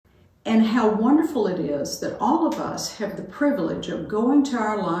and how wonderful it is that all of us have the privilege of going to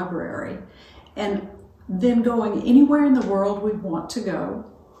our library and then going anywhere in the world we want to go,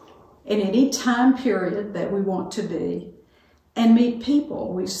 in any time period that we want to be, and meet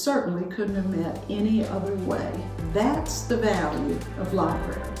people we certainly couldn't have met any other way. That's the value of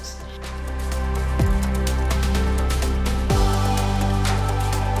libraries.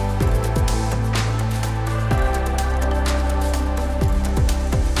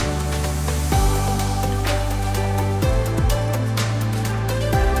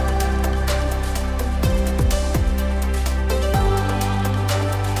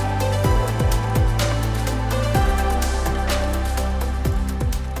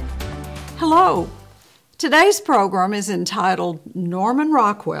 Hello. Today's program is entitled Norman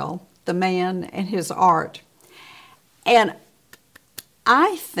Rockwell, the Man and His Art. And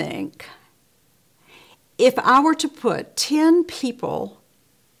I think if I were to put 10 people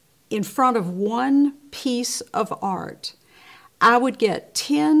in front of one piece of art, I would get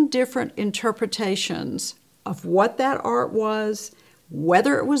 10 different interpretations of what that art was,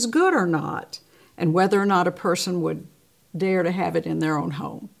 whether it was good or not, and whether or not a person would dare to have it in their own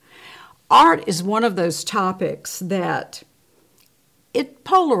home. Art is one of those topics that it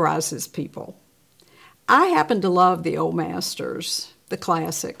polarizes people. I happen to love the old masters, the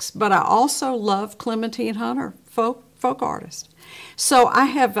classics, but I also love Clementine Hunter, folk artist. So I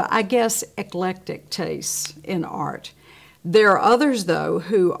have, I guess, eclectic tastes in art. There are others, though,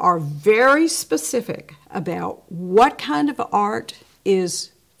 who are very specific about what kind of art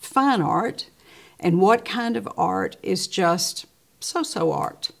is fine art and what kind of art is just so-so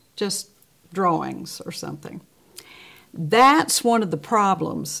art, just drawings or something. That's one of the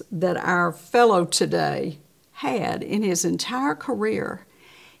problems that our fellow today had in his entire career.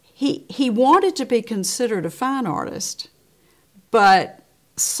 He wanted to be considered a fine artist, but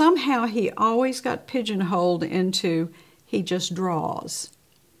somehow he always got pigeonholed into he just draws.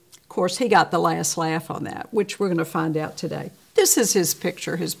 Of course, he got the last laugh on that, which we're going to find out today. This is his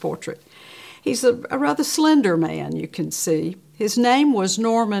picture, his portrait. He's a rather slender man, you can see. His name was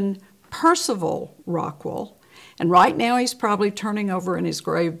Norman Percival Rockwell, and right now he's probably turning over in his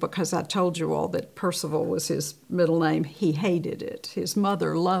grave because I told you all that Percival was his middle name. He hated it. His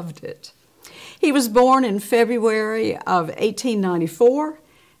mother loved it. He was born in February of 1894,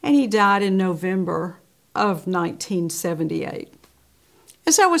 and he died in November of 1978.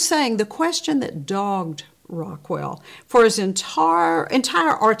 As I was saying, the question that dogged Rockwell for his entire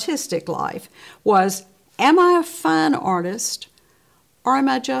artistic life was, am I a fine artist or am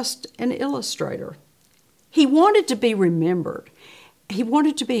I just an illustrator? He wanted to be remembered. He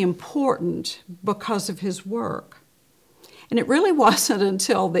wanted to be important because of his work. And it really wasn't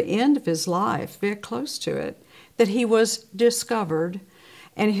until the end of his life, very close to it, that he was discovered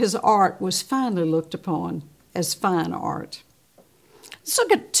and his art was finally looked upon as fine art. Let's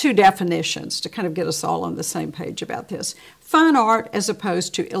look at two definitions to kind of get us all on the same page about this. Fine art as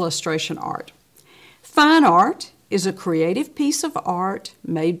opposed to illustration art. Fine art is a creative piece of art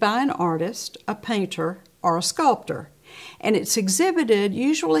made by an artist, a painter, or a sculptor. And it's exhibited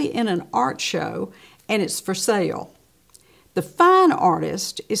usually in an art show, and it's for sale. The fine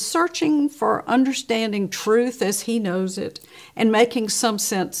artist is searching for understanding truth as he knows it and making some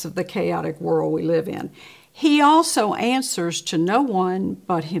sense of the chaotic world we live in. He also answers to no one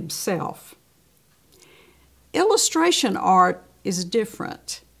but himself. Illustration art is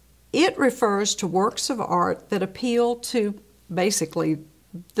different. It refers to works of art that appeal to basically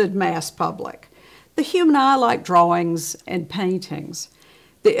the mass public. The human eye like drawings and paintings.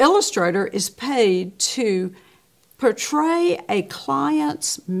 The illustrator is paid to portray a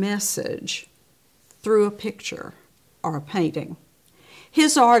client's message through a picture or a painting.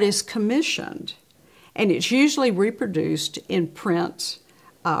 His art is commissioned, and it's usually reproduced in print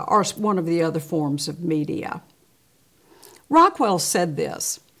or one of the other forms of media. Rockwell said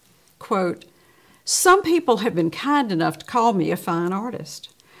this, quote, "Some people have been kind enough to call me a fine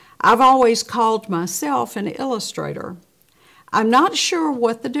artist. I've always called myself an illustrator. I'm not sure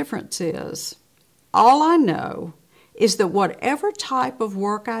what the difference is. All I know is that whatever type of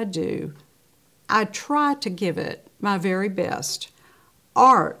work I do, I try to give it my very best.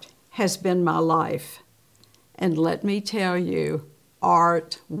 Art has been my life. And let me tell you,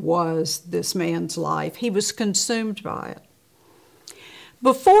 art was this man's life. He was consumed by it.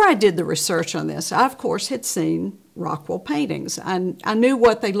 Before I did the research on this, I, of course, had seen Rockwell paintings. I knew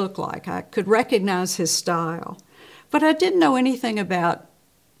what they looked like. I could recognize his style. But I didn't know anything about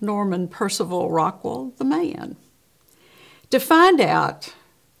Norman Percival Rockwell, the man. To find out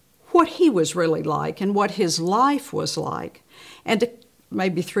what he was really like and what his life was like, and to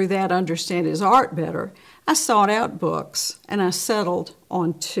maybe through that understand his art better, I sought out books and I settled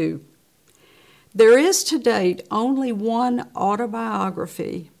on two. There is to date only one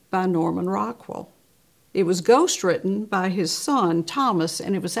autobiography by Norman Rockwell. It was ghostwritten by his son, Thomas,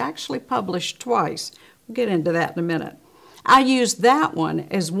 and it was actually published twice. We'll get into that in a minute. I used that one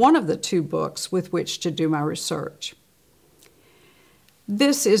as one of the two books with which to do my research.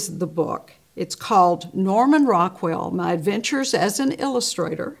 This is the book. It's called Norman Rockwell, My Adventures as an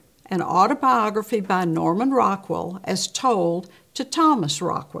Illustrator, an autobiography by Norman Rockwell as told to Thomas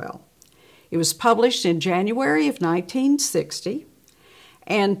Rockwell. It was published in January of 1960.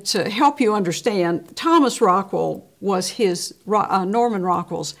 And to help you understand, Thomas Rockwell was Norman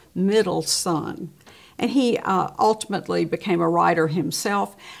Rockwell's middle son. And he ultimately became a writer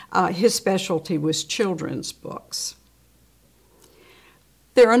himself. His specialty was children's books.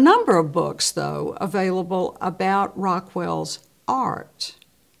 There are a number of books, though, available about Rockwell's art,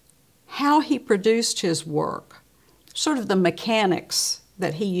 how he produced his work, sort of the mechanics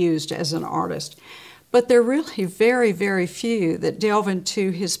that he used as an artist. But there are really very, very few that delve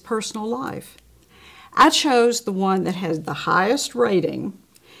into his personal life. I chose the one that has the highest rating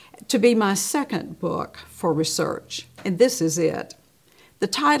to be my second book for research, and this is it. The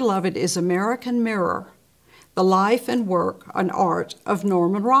title of it is American Mirror, The Life and Work and Art of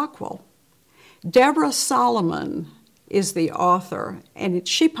Norman Rockwell. Deborah Solomon is the author, and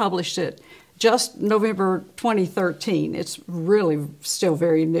she published it just November 2013. It's really still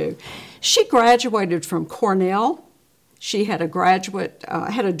very new. She graduated from Cornell. She had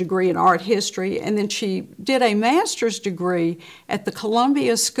a degree in art history, and then she did a master's degree at the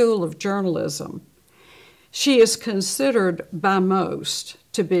Columbia School of Journalism. She is considered by most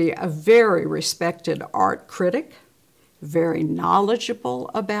to be a very respected art critic, very knowledgeable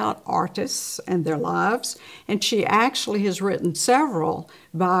about artists and their lives, and she actually has written several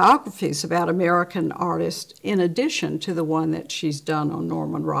biographies about American artists in addition to the one that she's done on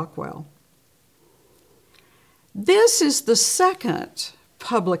Norman Rockwell. This is the second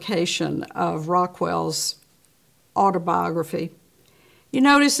publication of Rockwell's autobiography. You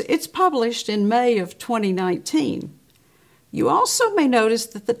notice it's published in May of 2019. You also may notice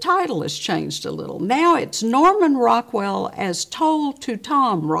that the title has changed a little. Now it's Norman Rockwell as told to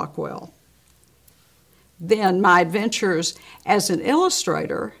Tom Rockwell. Then My Adventures as an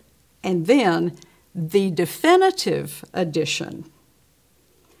Illustrator, and then the definitive edition.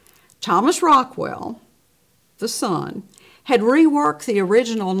 Thomas Rockwell, the son, had reworked the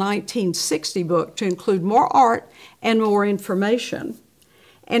original 1960 book to include more art and more information.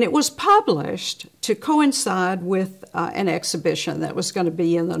 And it was published to coincide with an exhibition that was going to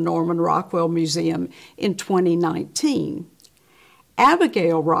be in the Norman Rockwell Museum in 2019.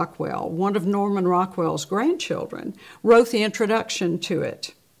 Abigail Rockwell, one of Norman Rockwell's grandchildren, wrote the introduction to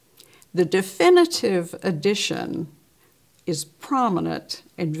it. The definitive edition is prominent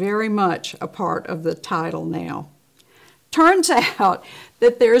and very much a part of the title now. Turns out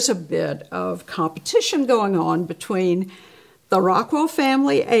that there's a bit of competition going on between the Rockwell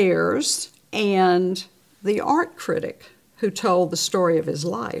family heirs and the art critic who told the story of his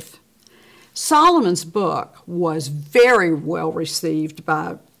life. Solomon's book was very well received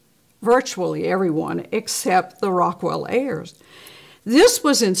by virtually everyone except the Rockwell heirs. This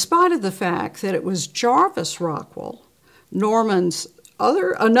was in spite of the fact that it was Jarvis Rockwell, Norman's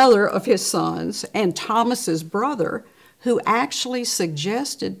another of his sons, and Thomas's brother, who actually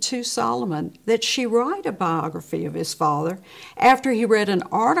suggested to Solomon that she write a biography of his father after he read an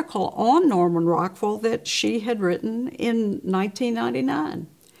article on Norman Rockwell that she had written in 1999.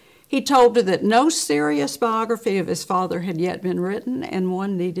 He told her that no serious biography of his father had yet been written, and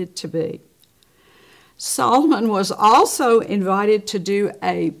one needed to be. Solomon was also invited to do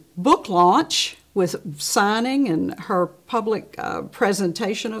a book launch with signing and her public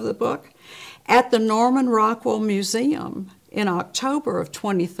presentation of the book at the Norman Rockwell Museum in October of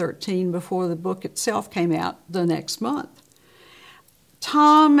 2013 before the book itself came out the next month.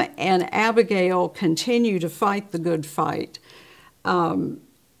 Tom and Abigail continue to fight the good fight.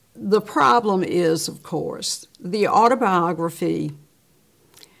 The problem is, of course, the autobiography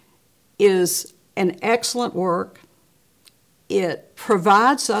is an excellent work. It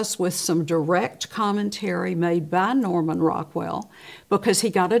provides us with some direct commentary made by Norman Rockwell because he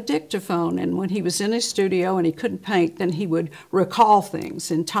got a dictaphone, and when he was in his studio and he couldn't paint, then he would recall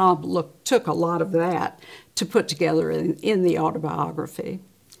things, and Tom took a lot of that to put together in the autobiography.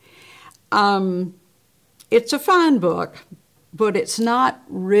 It's a fine book, but it's not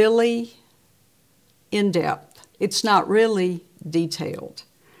really in-depth. It's not really detailed.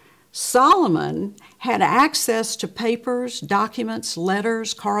 Solomon had access to papers, documents,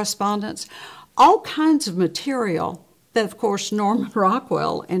 letters, correspondence, all kinds of material that, of course, Norman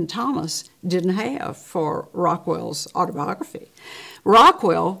Rockwell and Thomas didn't have for Rockwell's autobiography.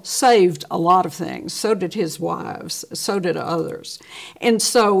 Rockwell saved a lot of things. So did his wives. So did others. And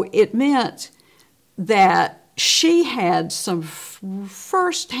so it meant that she had some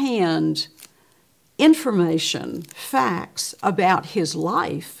firsthand information, facts about his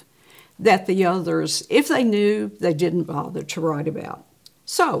life that the others, if they knew, they didn't bother to write about.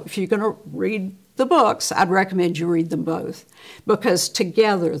 So if you're going to read the books, I'd recommend you read them both, because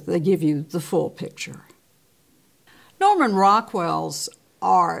together they give you the full picture. Norman Rockwell's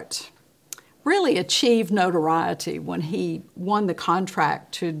art really achieved notoriety when he won the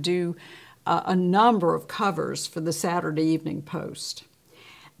contract to do a number of covers for the Saturday Evening Post.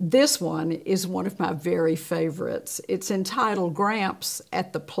 This one is one of my very favorites. It's entitled Gramps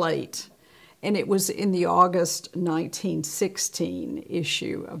at the Plate, and it was in the August 1916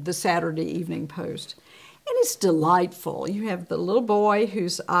 issue of the Saturday Evening Post. And it's delightful. You have the little boy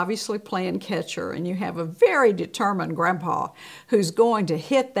who's obviously playing catcher, and you have a very determined grandpa who's going to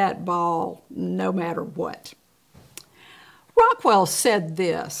hit that ball no matter what. Rockwell said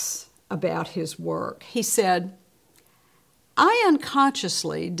this about his work. He said, "I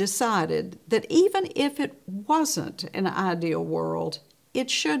unconsciously decided that even if it wasn't an ideal world,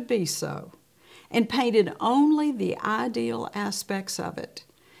 it should be so, and painted only the ideal aspects of it.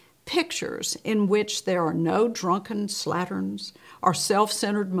 Pictures in which there are no drunken slatterns or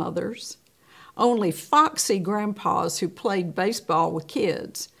self-centered mothers, only foxy grandpas who played baseball with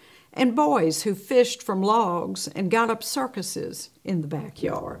kids, and boys who fished from logs and got up circuses in the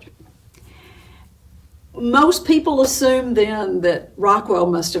backyard." Most people assume then that Rockwell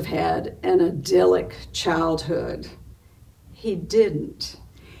must have had an idyllic childhood. He didn't.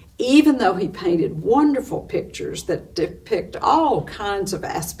 Even though he painted wonderful pictures that depict all kinds of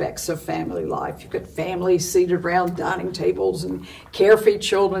aspects of family life. You've got families seated around dining tables and carefree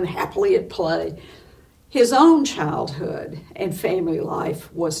children happily at play. His own childhood and family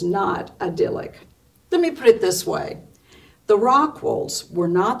life was not idyllic. Let me put it this way. The Rockwells were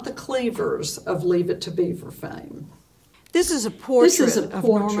not the Cleavers of Leave It to Beaver fame. This is a portrait of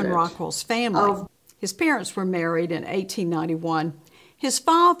Norman Rockwell's family. His parents were married in 1891. His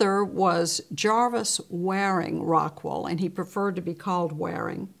father was Jarvis Waring Rockwell, and he preferred to be called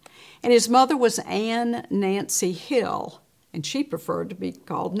Waring. And his mother was Anne Nancy Hill, and she preferred to be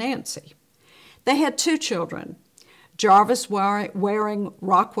called Nancy. They had two children, Jarvis Waring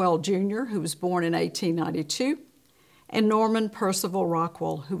Rockwell Jr., who was born in 1892, and Norman Percival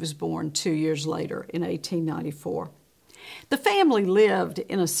Rockwell, who was born 2 years later in 1894. The family lived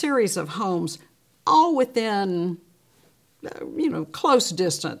in a series of homes, all within close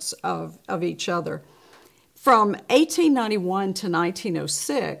distance of each other. From 1891 to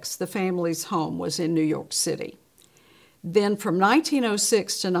 1906, the family's home was in New York City. Then from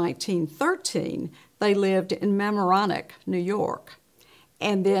 1906 to 1913, they lived in Mamaroneck, New York.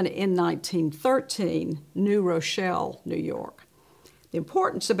 And then in 1913, New Rochelle, New York. The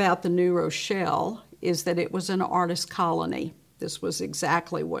importance about the New Rochelle is that it was an artist colony. This was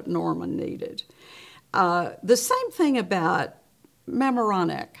exactly what Norman needed. The same thing about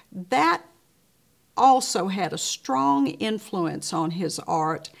Mamaroneck. That also had a strong influence on his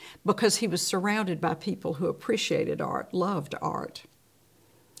art because he was surrounded by people who appreciated art, loved art.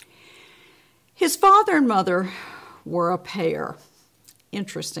 His father and mother were a pair.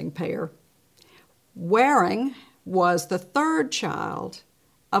 Interesting pair. Waring was the third child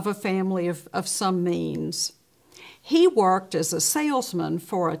of a family of some means. He worked as a salesman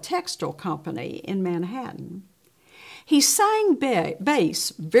for a textile company in Manhattan. He sang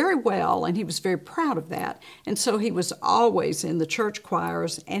bass very well, and he was very proud of that. And so he was always in the church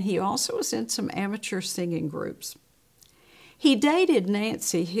choirs, and he also was in some amateur singing groups. He dated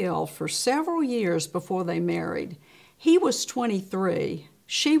Nancy Hill for several years before they married. He was 23,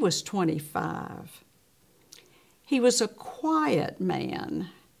 she was 25. He was a quiet man,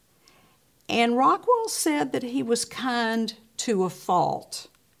 and Rockwell said that he was kind to a fault,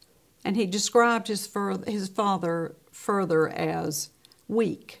 and he described his father further as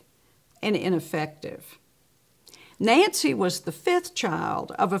weak and ineffective. Nancy was the fifth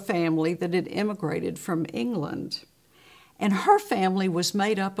child of a family that had immigrated from England, and her family was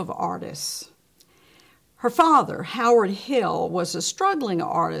made up of artists. Her father, Howard Hill, was a struggling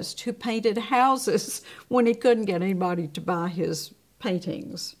artist who painted houses when he couldn't get anybody to buy his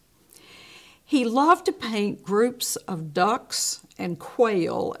paintings. He loved to paint groups of ducks and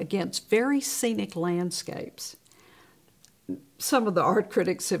quail against very scenic landscapes. some of the art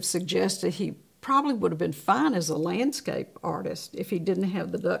critics have suggested he probably would have been fine as a landscape artist if he didn't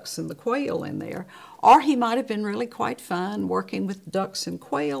have the ducks and the quail in there. Or he might have been really quite fine working with ducks and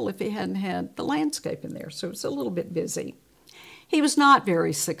quail if he hadn't had the landscape in there. So it's a little bit busy. He was not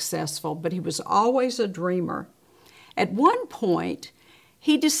very successful, but he was always a dreamer. At one point,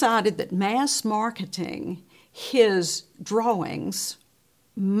 he decided that mass marketing his drawings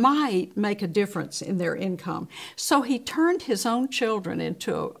might make a difference in their income. So he turned his own children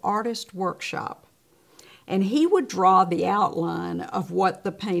into an artist workshop. And he would draw the outline of what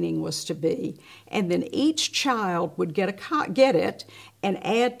the painting was to be. And then each child would get it and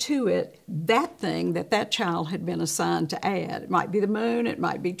add to it that thing that that child had been assigned to add. It might be the moon, it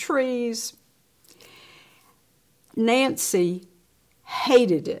might be trees. Nancy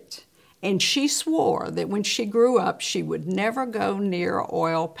hated it. And she swore that when she grew up, she would never go near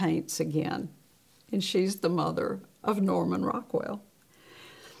oil paints again. And she's the mother of Norman Rockwell.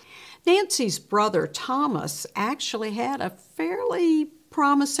 Nancy's brother, Thomas, actually had a fairly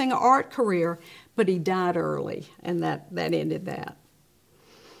promising art career, but he died early, and that ended that.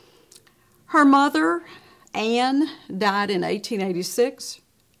 Her mother, Anne, died in 1886.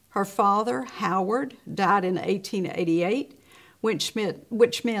 Her father, Howard, died in 1888. Which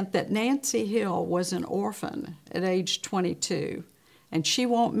meant that Nancy Hill was an orphan at age 22, and she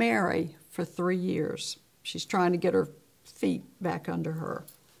won't marry for 3 years. She's trying to get her feet back under her.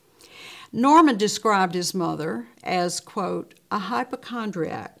 Norman described his mother as, quote, a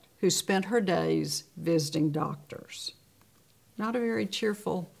hypochondriac who spent her days visiting doctors. Not a very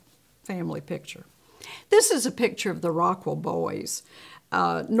cheerful family picture. This is a picture of the Rockwell boys.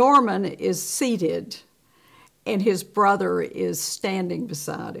 Norman is seated and his brother is standing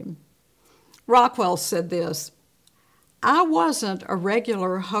beside him. Rockwell said this, I wasn't a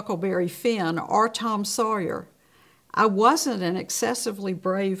regular Huckleberry Finn or Tom Sawyer. I wasn't an excessively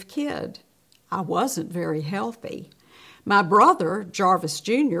brave kid. I wasn't very healthy. My brother, Jarvis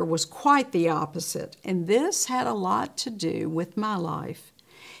Jr., was quite the opposite, and this had a lot to do with my life.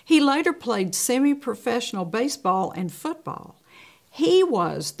 He later played semi-professional baseball and football. He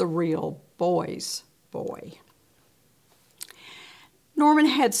was the real boy's boy. Norman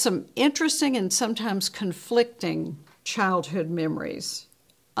had some interesting and sometimes conflicting childhood memories.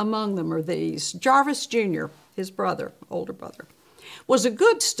 Among them are these. Jarvis Jr., his brother, older brother, was a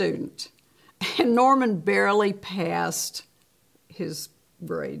good student, and Norman barely passed his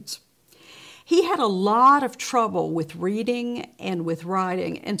grades. He had a lot of trouble with reading and with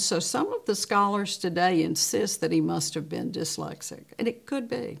writing, and so some of the scholars today insist that he must have been dyslexic, and it could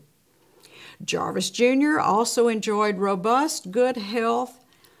be. Jarvis Jr. also enjoyed robust, good health.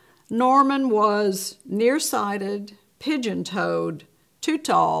 Norman was nearsighted, pigeon-toed, too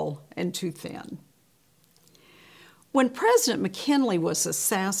tall, and too thin. When President McKinley was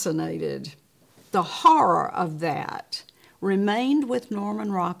assassinated, the horror of that remained with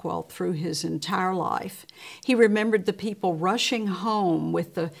Norman Rockwell through his entire life. He remembered the people rushing home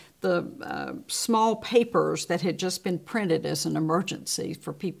with the small papers that had just been printed as an emergency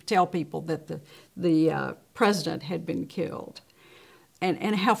for tell people that the president had been killed,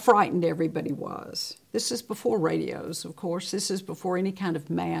 and how frightened everybody was. This is before radios, of course. This is before any kind of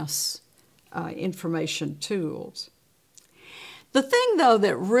mass information tools. The thing, though,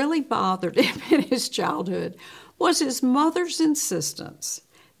 that really bothered him in his childhood was his mother's insistence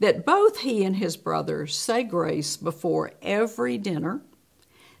that both he and his brother say grace before every dinner,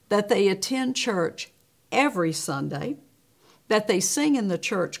 that they attend church every Sunday, that they sing in the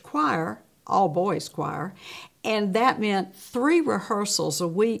church choir, all boys choir, and that meant 3 rehearsals a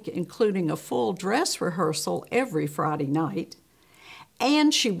week, including a full dress rehearsal every Friday night,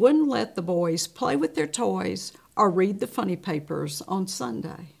 and she wouldn't let the boys play with their toys or read the funny papers on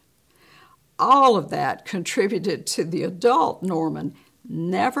Sunday. All of that contributed to the adult Norman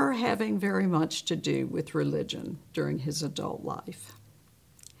never having very much to do with religion during his adult life.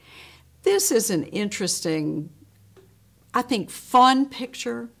 This is an interesting, I think, fun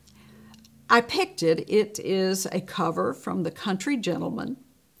picture. I picked it. It is a cover from The Country Gentleman,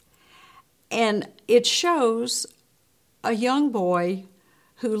 and it shows a young boy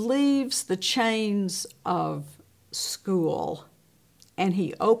who leaves the chains of school, and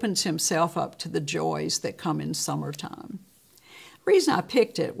he opens himself up to the joys that come in summertime. The reason I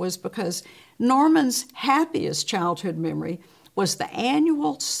picked it was because Norman's happiest childhood memory was the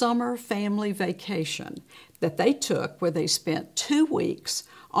annual summer family vacation that they took, where they spent 2 weeks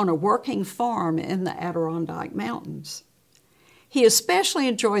on a working farm in the Adirondack Mountains. He especially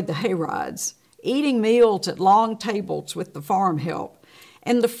enjoyed the hayrides, eating meals at long tables with the farm help,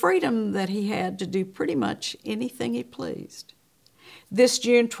 and the freedom that he had to do pretty much anything he pleased. This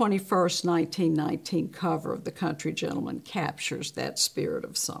June 21st, 1919 cover of the Country Gentleman captures that spirit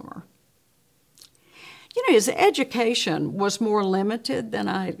of summer. You know, his education was more limited than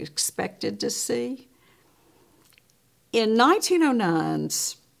I expected to see. In 1909,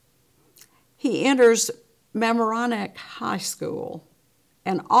 he enters Mamaroneck High School,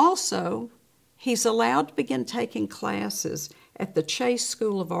 and also he's allowed to begin taking classes at the Chase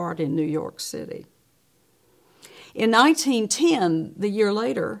School of Art in New York City. In 1910, the year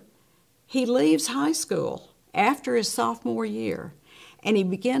later, he leaves high school after his sophomore year, and he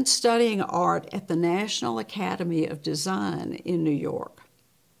begins studying art at the National Academy of Design in New York.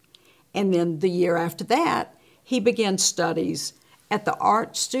 And then the year after that, he begins studies at the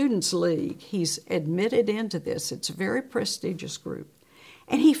Art Students League. He's admitted into this. It's a very prestigious group.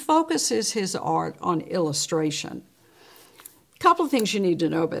 And he focuses his art on illustration. A couple of things you need to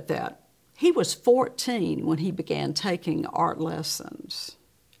know about that. He was 14 when he began taking art lessons.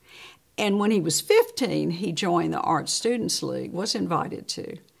 And when he was 15, he joined the Art Students League, was invited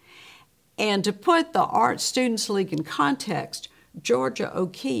to. And to put the Art Students League in context, Georgia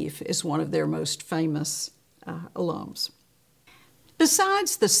O'Keeffe is one of their most famous alums.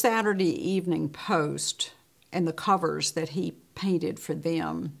 Besides the Saturday Evening Post and the covers that he painted for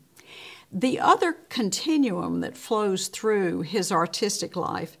them, the other continuum that flows through his artistic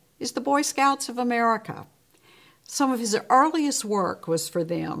life is the Boy Scouts of America. Some of his earliest work was for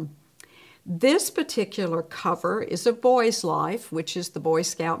them. This particular cover is of Boy's Life, which is the Boy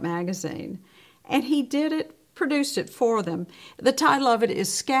Scout magazine, and he produced it for them. The title of it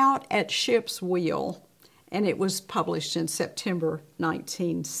is Scout at Ship's Wheel, and it was published in September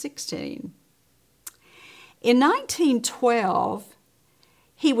 1916. In 1912,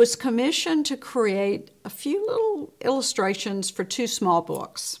 he was commissioned to create a few little illustrations for 2 small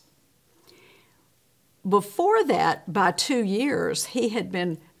books. Before that, by 2 years, he had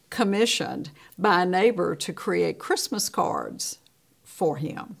been commissioned by a neighbor to create Christmas cards for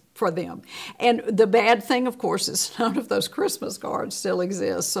them. And the bad thing, of course, is none of those Christmas cards still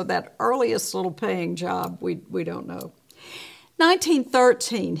exist, so that earliest little paying job, we don't know.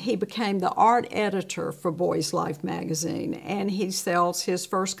 1913, he became the art editor for Boy's Life magazine, and he sells his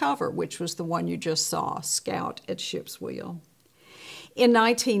first cover, which was the one you just saw, Scout at Ship's Wheel. In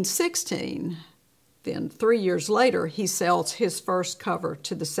 1916, then 3 years later, he sells his first cover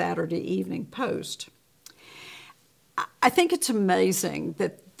to the Saturday Evening Post. I think it's amazing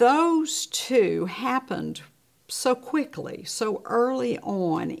that those two happened so quickly, so early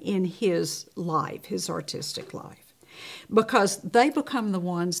on in his life, his artistic life, because they become the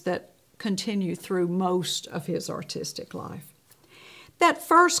ones that continue through most of his artistic life. That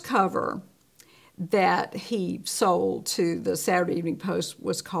first cover that he sold to the Saturday Evening Post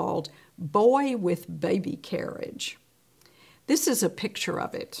was called Boy with Baby Carriage. This is a picture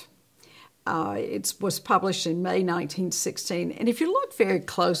of it. It was published in May 1916, and if you look very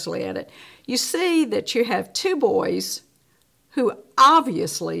closely at it, you see that you have 2 boys who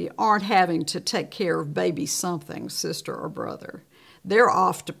obviously aren't having to take care of baby something, sister or brother. They're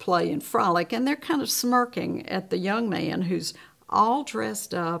off to play and frolic, and they're kind of smirking at the young man who's all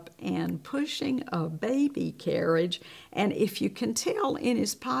dressed up and pushing a baby carriage, and if you can tell, in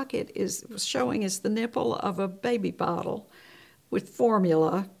his pocket is showing is the nipple of a baby bottle with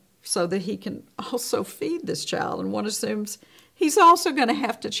formula so that he can also feed this child, and one assumes he's also going to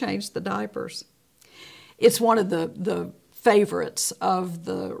have to change the diapers. It's one of the favorites of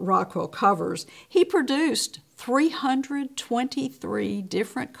the Rockwell covers. He produced 323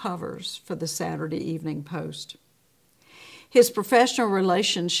 different covers for the Saturday Evening Post. His professional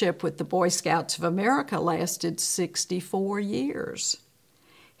relationship with the Boy Scouts of America lasted 64 years.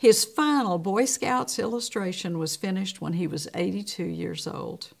 His final Boy Scouts illustration was finished when he was 82 years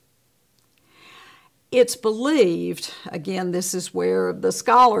old. It's believed, again, this is where the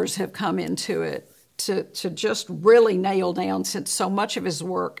scholars have come into it, to just really nail down, since so much of his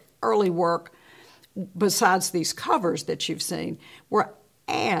work, early work, besides these covers that you've seen, were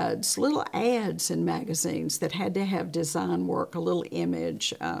ads, little ads in magazines that had to have design work, a little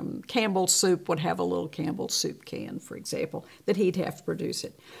image. Campbell's Soup would have a little Campbell's Soup can, for example, that he'd have to produce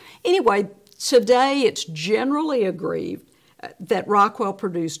it. Anyway, today it's generally agreed that Rockwell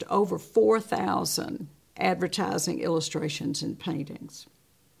produced over 4,000 advertising illustrations and paintings.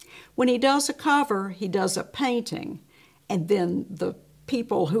 When he does a cover, he does a painting, and then the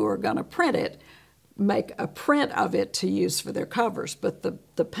people who are going to print it make a print of it to use for their covers, but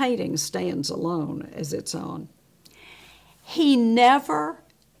the painting stands alone as its own. He never,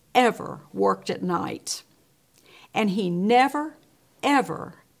 ever worked at night, and he never,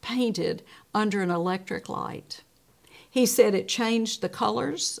 ever painted under an electric light. He said it changed the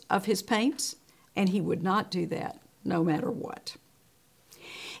colors of his paints, and he would not do that no matter what.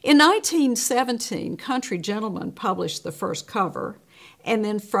 In 1917, Country Gentleman published the first cover, and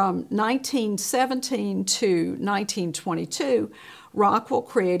then from 1917 to 1922, Rockwell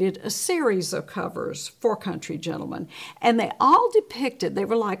created a series of covers for Country Gentleman, and they all depicted, they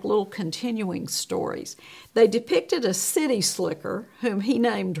were like little continuing stories. They depicted a city slicker whom he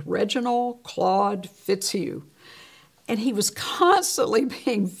named Reginald Claude Fitzhugh, and he was constantly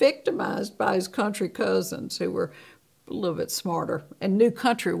being victimized by his country cousins who were a little bit smarter and knew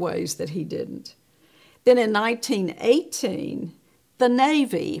country ways that he didn't. Then in 1918, the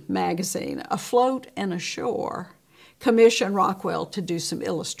Navy magazine, Afloat and Ashore, commissioned Rockwell to do some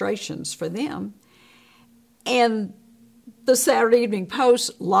illustrations for them. And the Saturday Evening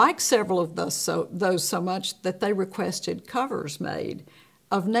Post liked several of those so much that they requested covers made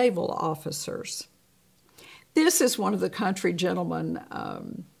of naval officers. This is one of the Country Gentleman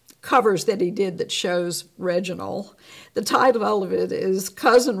covers that he did that shows Reginald. The title of it is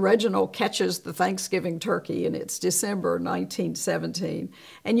Cousin Reginald Catches the Thanksgiving Turkey, and it's December 1917.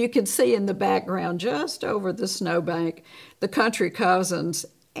 And you can see in the background, just over the snowbank, the country cousins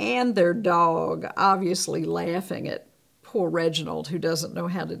and their dog obviously laughing at poor Reginald, who doesn't know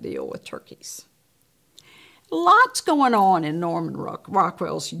how to deal with turkeys. Lots going on in Norman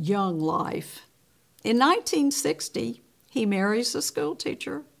Rockwell's young life. In 1960, he marries a school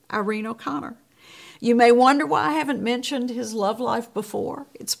teacher, Irene O'Connor. You may wonder why I haven't mentioned his love life before.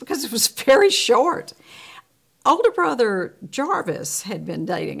 It's because it was very short. Older brother Jarvis had been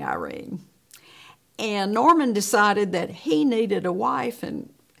dating Irene, and Norman decided that he needed a wife,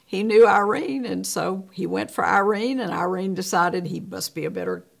 and he knew Irene, and so he went for Irene, and Irene decided he must be a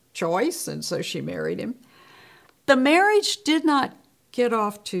better choice, and so she married him. The marriage did not get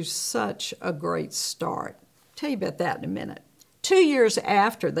off to such a great start. I'll tell you about that in a minute. 2 years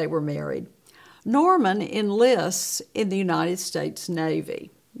after they were married, Norman enlists in the United States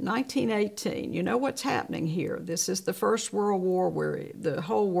Navy. 1918, you know what's happening here. This is the First World War where the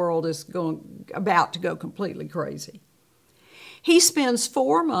whole world is about to go completely crazy. He spends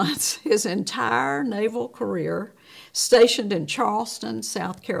 4 months, his entire naval career, stationed in Charleston,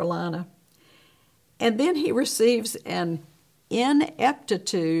 South Carolina, and then he receives an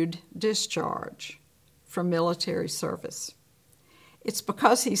ineptitude discharge from military service. It's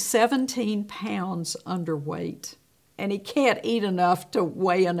because he's 17 pounds underweight, and he can't eat enough to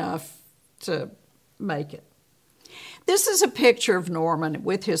weigh enough to make it. This is a picture of Norman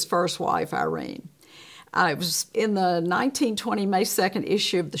with his first wife, Irene. It was in the 1920 May 2nd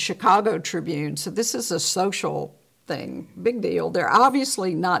issue of the Chicago Tribune, so this is a social thing, big deal. They're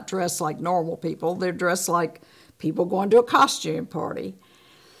obviously not dressed like normal people. They're dressed like people going to a costume party.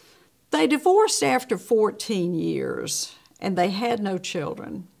 They divorced after 14 years, and they had no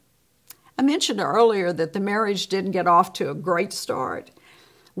children. I mentioned earlier that the marriage didn't get off to a great start.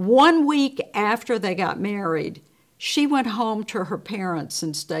 1 week after they got married, she went home to her parents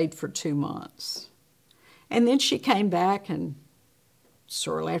and stayed for 2 months. And then she came back, and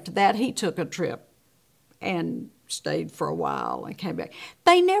shortly after that, he took a trip and stayed for a while and came back.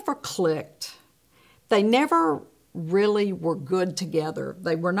 They never clicked. They never really were good together.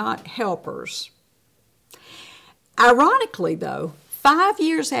 They were not helpers. Ironically, though, 5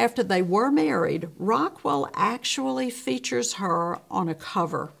 years after they were married, Rockwell actually features her on a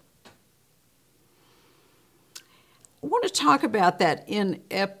cover. I want to talk about that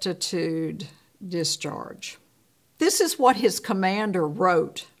ineptitude discharge. This is what his commander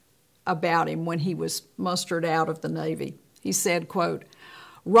wrote about him when he was mustered out of the Navy. He said, quote,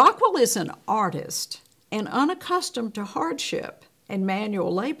 "Rockwell is an artist and unaccustomed to hardship and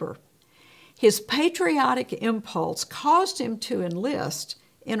manual labor. His patriotic impulse caused him to enlist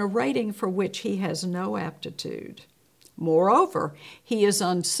in a rating for which he has no aptitude. Moreover, he is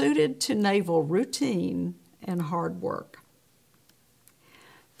unsuited to naval routine and hard work."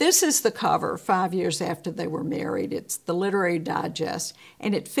 This is the cover 5 years after they were married. It's the Literary Digest,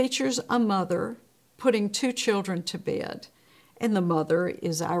 and it features a mother putting 2 children to bed. And the mother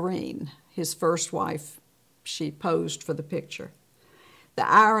is Irene, his first wife. She posed for the picture. The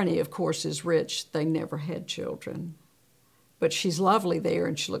irony, of course, is rich. They never had children. But she's lovely there,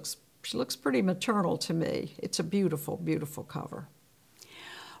 and she looks pretty maternal to me. It's a beautiful, beautiful cover.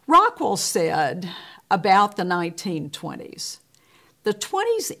 Rockwell said about the 1920s, "The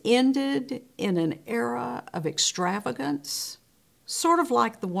 20s ended in an era of extravagance, sort of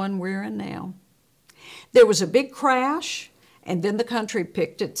like the one we're in now. There was a big crash, and then the country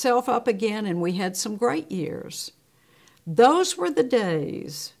picked itself up again, and we had some great years. Those were the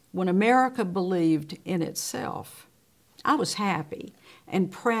days when America believed in itself. I was happy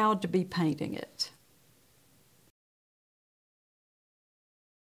and proud to be painting it.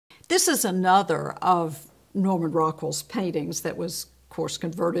 This is another of Norman Rockwell's paintings that was, of course,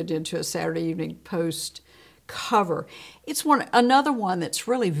 converted into a Saturday Evening Post cover. It's another one that's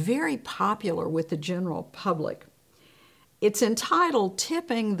really very popular with the general public. It's entitled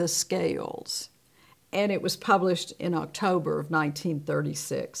Tipping the Scales, and it was published in October of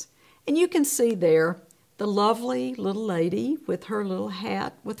 1936. And you can see there the lovely little lady with her little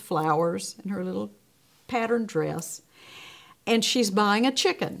hat with flowers and her little patterned dress, and she's buying a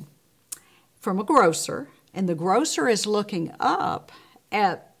chicken from a grocer, and the grocer is looking up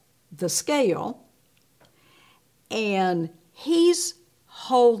at the scale, and he's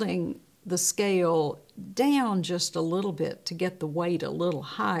holding the scale down just a little bit to get the weight a little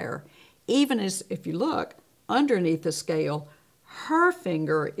higher. Even as, if you look underneath the scale, her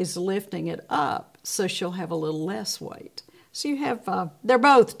finger is lifting it up so she'll have a little less weight. So you have, they're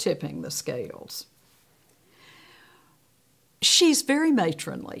both tipping the scales. She's very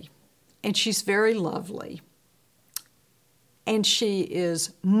matronly, and she's very lovely. And she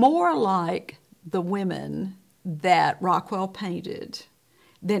is more like the women that Rockwell painted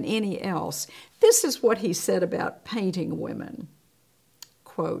than any else. This is what he said about painting women.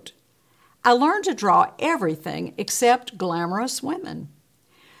 Quote, "I learned to draw everything except glamorous women.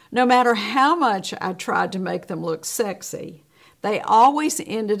 No matter how much I tried to make them look sexy, they always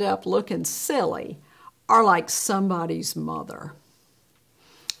ended up looking silly or like somebody's mother."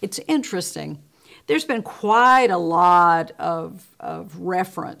 It's interesting. There's been quite a lot of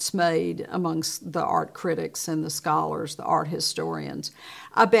reference made amongst the art critics and the scholars, the art historians,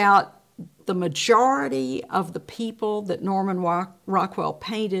 about the majority of the people that Norman Rockwell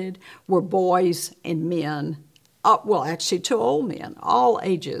painted were boys and men, well, actually 2 old men, all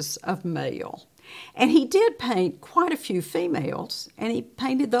ages of male. And he did paint quite a few females, and he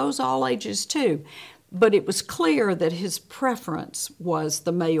painted those all ages too. But it was clear that his preference was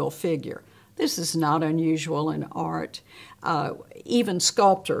the male figure. This is not unusual in art. Even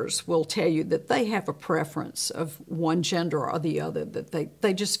sculptors will tell you that they have a preference of one gender or the other, that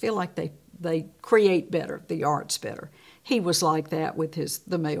they just feel like they create better, the art's better. He was like that with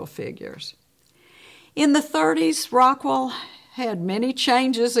the male figures. In the 30s, Rockwell had many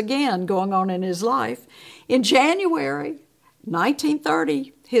changes again going on in his life. In January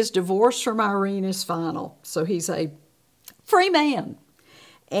 1930, his divorce from Irene is final, so he's a free man.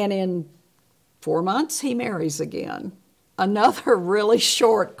 And in 4 months, he marries again. Another really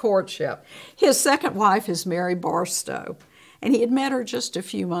short courtship. His second wife is Mary Barstow, and he had met her just a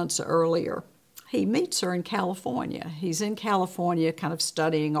few months earlier. He meets her in California. He's in California kind of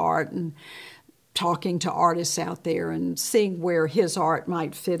studying art and talking to artists out there and seeing where his art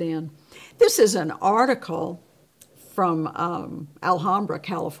might fit in. This is an article from Alhambra,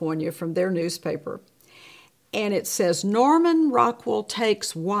 California, from their newspaper. And it says, "Norman Rockwell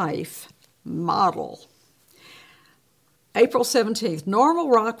takes wife, model." April 17th, Norman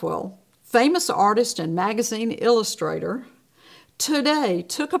Rockwell, famous artist and magazine illustrator, today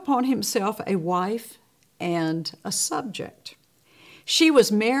took upon himself a wife and a subject. She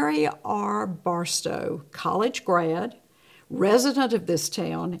was Mary R. Barstow, college grad, resident of this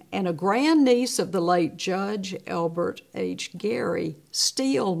town, and a grandniece of the late Judge Elbert H. Gary,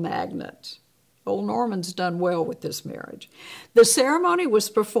 steel magnate. Old Norman's done well with this marriage. The ceremony was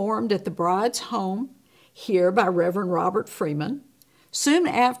performed at the bride's home here by Reverend Robert Freeman. Soon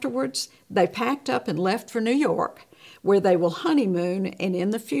afterwards, they packed up and left for New York, where they will honeymoon and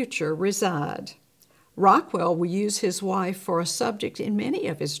in the future reside. Rockwell will use his wife for a subject in many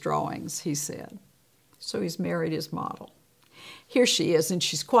of his drawings, he said. So he's married his model. Here she is, and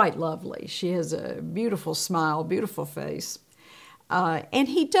she's quite lovely. She has a beautiful smile, beautiful face. And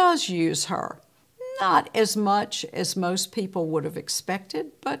he does use her. Not as much as most people would have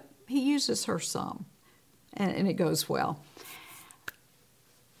expected, but he uses her some, and it goes well.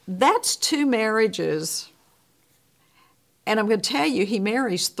 That's 2 marriages, and I'm going to tell you, he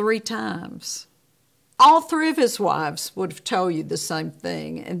marries 3 times. All 3 of his wives would have told you the same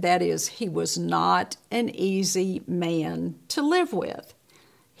thing, and that is he was not an easy man to live with.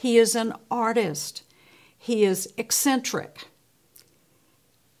 He is an artist. He is eccentric.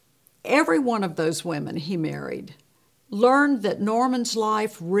 Every one of those women he married learned that Norman's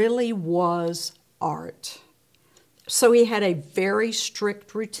life really was art. So he had a very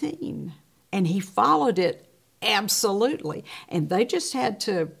strict routine, and he followed it absolutely. And they just had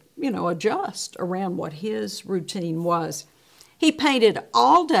to, adjust around what his routine was. He painted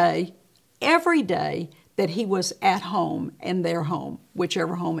all day, every day, that he was at home and their home,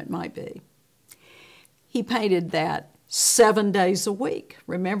 whichever home it might be. He painted that 7 days a week.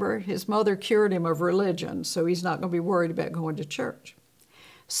 Remember, his mother cured him of religion, so he's not going to be worried about going to church.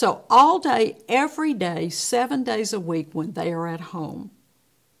 So all day, every day, 7 days a week when they are at home.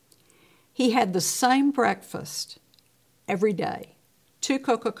 He had the same breakfast every day, 2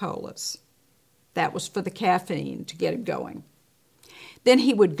 Coca-Colas. That was for the caffeine to get him going. Then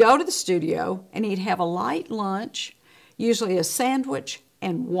he would go to the studio and he'd have a light lunch, usually a sandwich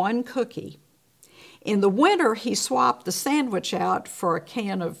and 1 cookie. In the winter, he swapped the sandwich out for a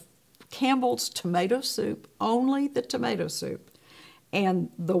can of Campbell's tomato soup, only the tomato soup, and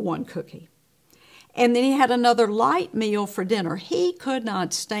the 1 cookie. And then he had another light meal for dinner. He could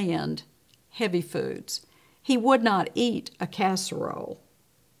not stand heavy foods. He would not eat a casserole.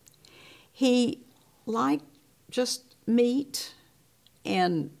 He liked just meat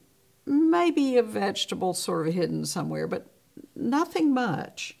and maybe a vegetable sort of hidden somewhere, but nothing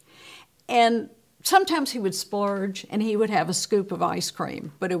much. And sometimes he would splurge and he would have a scoop of ice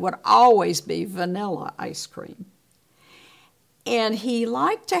cream, but it would always be vanilla ice cream. And he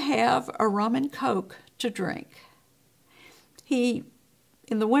liked to have a rum and Coke to drink. He,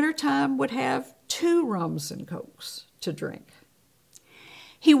 in the wintertime, would have 2 rums and Cokes to drink.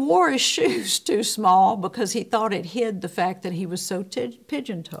 He wore his shoes too small because he thought it hid the fact that he was so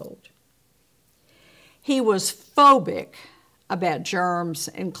pigeon-toed. He was phobic about germs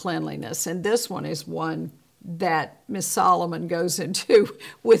and cleanliness, and this one is one that Miss Solomon goes into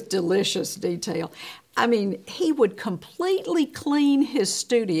with delicious detail. I mean, he would completely clean his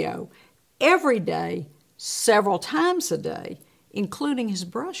studio every day, several times a day, including his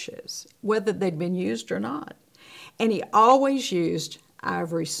brushes, whether they'd been used or not. And he always used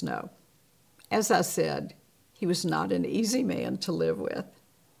ivory snow. As I said, he was not an easy man to live with.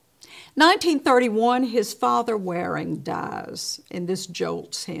 1931, his father Waring dies, and this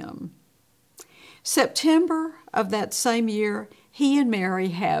jolts him. September of that same year, he and Mary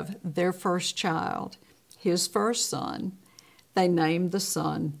have their first child, his first son. They named the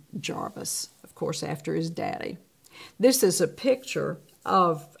son Jarvis, of course, after his daddy. This is a picture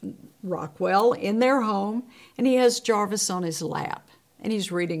of Rockwell in their home, and he has Jarvis on his lap, and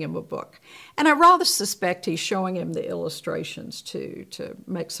he's reading him a book. And I rather suspect he's showing him the illustrations, too, to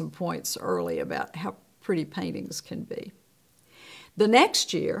make some points early about how pretty paintings can be. The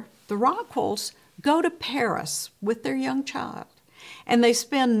next year, the Rockwells go to Paris with their young child, and they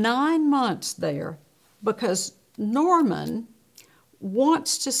spend 9 months there because Norman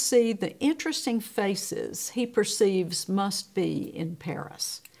wants to see the interesting faces he perceives must be in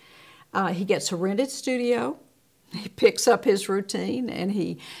Paris. He gets a rented studio, he picks up his routine, and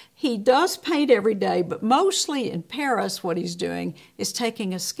he does paint every day, but mostly in Paris what he's doing is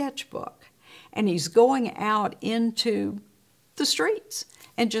taking a sketchbook, and he's going out into the streets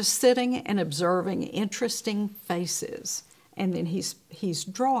and just sitting and observing interesting faces. And then he's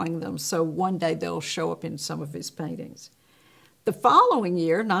drawing them, so one day they'll show up in some of his paintings. The following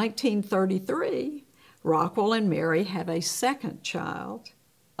year, 1933, Rockwell and Mary have a second child,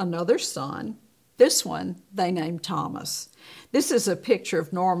 another son. This one they named Thomas. This is a picture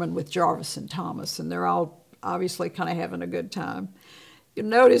of Norman with Jarvis and Thomas, and they're all obviously kind of having a good time. You'll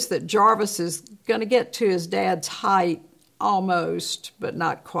notice that Jarvis is going to get to his dad's height almost, but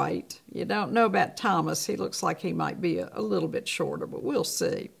not quite. You don't know about Thomas. He looks like he might be a little bit shorter, but we'll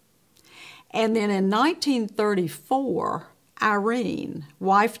see. And then in 1934, Irene,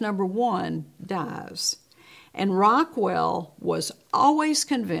 wife number 1, dies. And Rockwell was always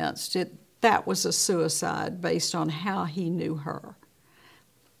convinced that was a suicide based on how he knew her.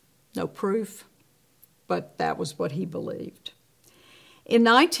 No proof, but that was what he believed. In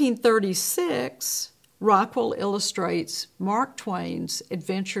 1936, Rockwell illustrates Mark Twain's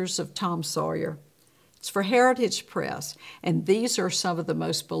Adventures of Tom Sawyer. It's for Heritage Press, and these are some of the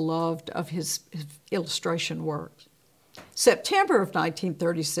most beloved of his illustration works. September of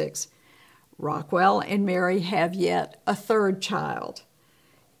 1936, Rockwell and Mary have yet a third child,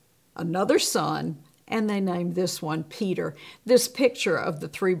 another son, and they named this one Peter. This picture of the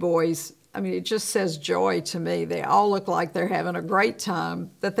 3 boys, I mean, it just says joy to me. They all look like they're having a great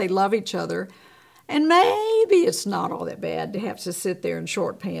time, that they love each other, and maybe it's not all that bad to have to sit there in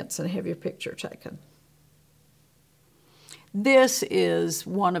short pants and have your picture taken. This is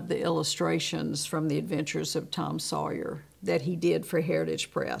one of the illustrations from the Adventures of Tom Sawyer that he did for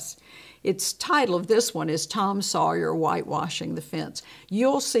Heritage Press. Its title of this one is Tom Sawyer Whitewashing the Fence.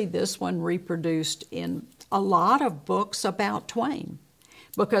 You'll see this one reproduced in a lot of books about Twain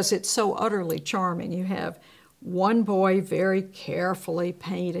because it's so utterly charming. You have One boy very carefully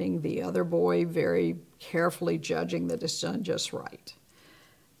painting, the other boy very carefully judging that it's done just right.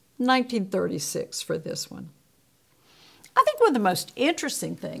 1936 for this one. I think one of the most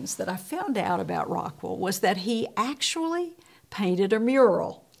interesting things that I found out about Rockwell was that he actually painted a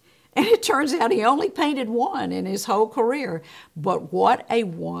mural. And it turns out he only painted one in his whole career, but what a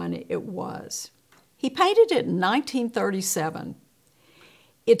one it was. He painted it in 1937.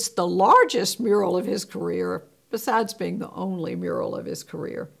 It's the largest mural of his career, besides being the only mural of his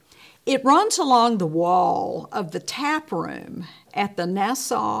career. It runs along the wall of the tap room at the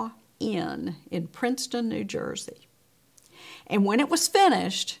Nassau Inn in Princeton, New Jersey. And when it was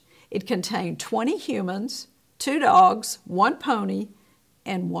finished, it contained 20 humans, 2 dogs, 1 pony,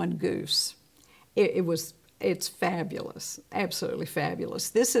 and 1 goose. It's fabulous, absolutely fabulous.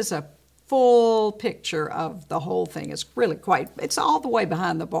 This is a full picture of the whole thing. It's really it's all the way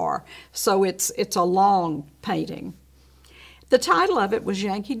behind the bar, so it's a long painting. The title of it was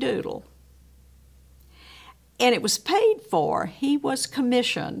Yankee Doodle, and it was paid for. He was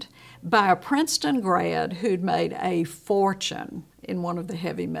commissioned by a Princeton grad who'd made a fortune in one of the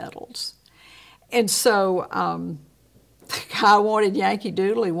heavy metals. And so the guy wanted Yankee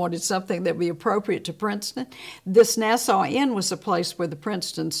Doodle. He wanted something that would be appropriate to Princeton. This Nassau Inn was a place where the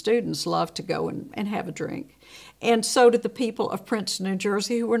Princeton students loved to go and have a drink. And so did the people of Princeton, New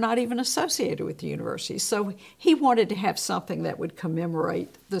Jersey, who were not even associated with the university. So he wanted to have something that would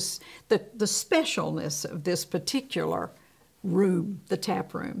commemorate the specialness of this particular room, the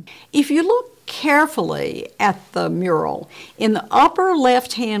tap room. If you look carefully at the mural, in the upper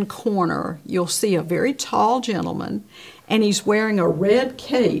left-hand corner, you'll see a very tall gentleman, and he's wearing a red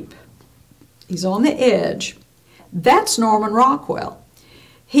cape. He's on the edge. That's Norman Rockwell.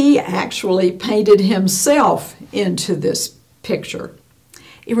 He actually painted himself into this picture.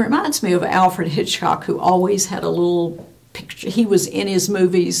 It reminds me of Alfred Hitchcock, who always had a little picture. He was in his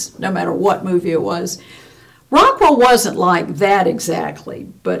movies, no matter what movie it was. Rockwell wasn't like that exactly,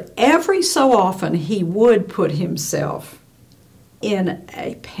 but every so often he would put himself in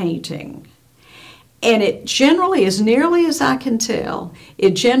a painting. And it generally, as nearly as I can tell,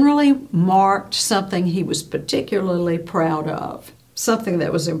 it generally marked something he was particularly proud of, something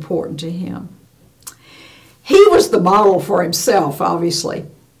that was important to him. He was the model for himself, obviously,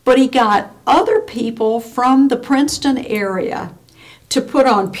 but he got other people from the Princeton area to put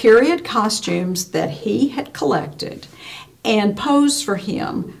on period costumes that he had collected and pose for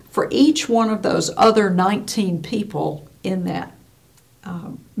him for each one of those other 19 people in that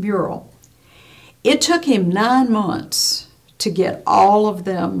mural. It took him 9 months to get all of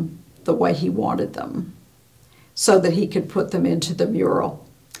them the way he wanted them so that he could put them into the mural.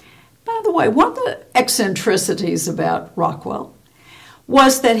 By the way, one of the eccentricities about Rockwell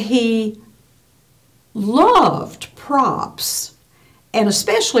was that he loved props. And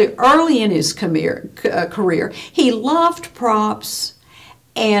especially early in his career, he loved props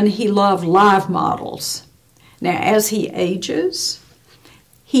and he loved live models. Now, as he ages,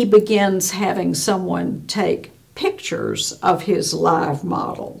 he begins having someone take pictures of his live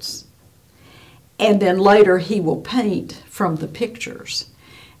models. And then later he will paint from the pictures.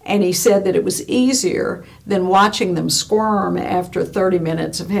 And he said that it was easier than watching them squirm after 30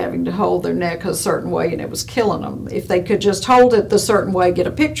 minutes of having to hold their neck a certain way, and it was killing them. If they could just hold it the certain way, get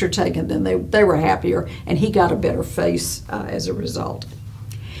a picture taken, then they were happier, and he got a better face as a result.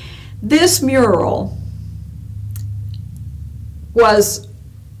 This mural was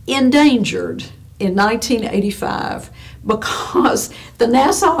endangered in 1985 because the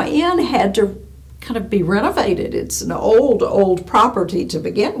Nassau Inn had to kind of be renovated. It's an old property to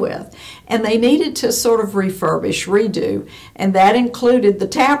begin with, and they needed to sort of refurbish, redo, and that included the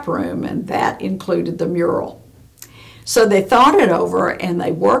tap room, and that included the mural. So they thought it over, and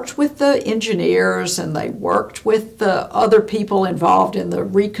they worked with the engineers, and they worked with the other people involved in the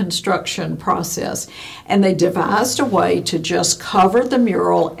reconstruction process, and they devised a way to just cover the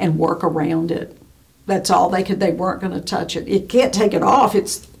mural and work around it. That's all they could. They weren't going to touch it. You can't take it off.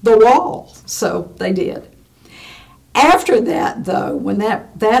 It's the wall. So they did. After that, though, when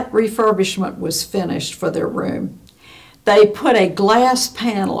that refurbishment was finished for their room, they put a glass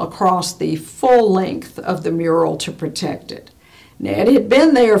panel across the full length of the mural to protect it. Now, it had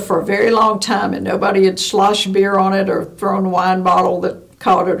been there for a very long time, and nobody had sloshed beer on it or thrown a wine bottle that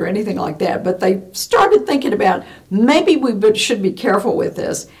caught it or anything like that. But they started thinking about maybe we should be careful with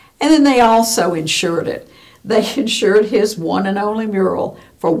this. And then they also insured it. They insured his one and only mural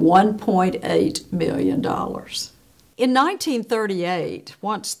for $1.8 million. In 1938,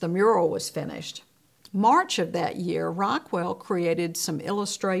 once the mural was finished, March of that year, Rockwell created some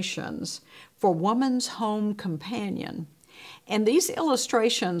illustrations for Woman's Home Companion. And these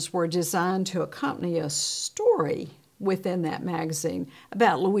illustrations were designed to accompany a story within that magazine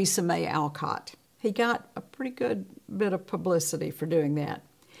about Louisa May Alcott. He got a pretty good bit of publicity for doing that.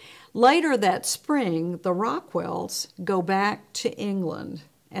 Later that spring, the Rockwells go back to England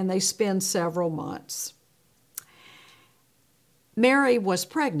and they spend several months. Mary was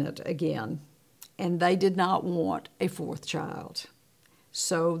pregnant again, and they did not want a fourth child.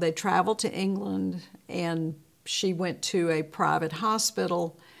 So they traveled to England, and she went to a private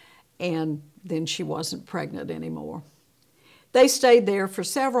hospital, and then she wasn't pregnant anymore. They stayed there for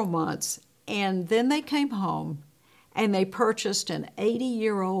several months, and then they came home, and they purchased an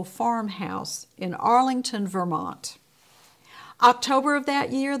 80-year-old farmhouse in Arlington, Vermont. October of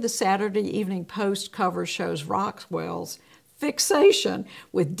that year, the Saturday Evening Post cover shows Rockwell's fixation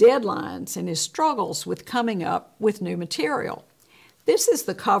with deadlines and his struggles with coming up with new material. This is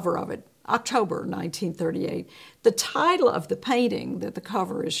the cover of it, October 1938. The title of the painting that the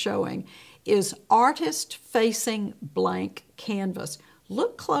cover is showing is Artist Facing Blank Canvas.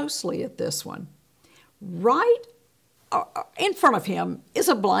 Look closely at this one. Right in front of him is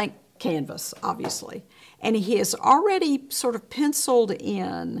a blank canvas, obviously, and he has already sort of penciled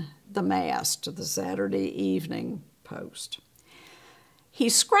in the mast of the Saturday Evening Post.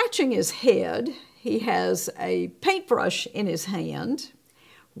 He's scratching his head. He has a paintbrush in his hand.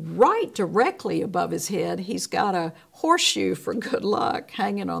 Right directly above his head, he's got a horseshoe for good luck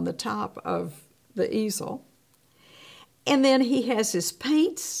hanging on the top of the easel. And then he has his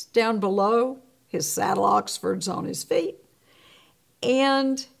paints down below, his saddle Oxfords on his feet,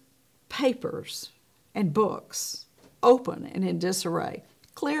 and papers and books open and in disarray.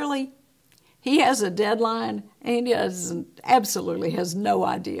 Clearly, he has a deadline, and he absolutely has no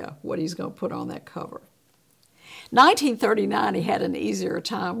idea what he's going to put on that cover. 1939, he had an easier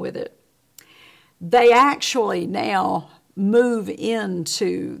time with it. They actually now move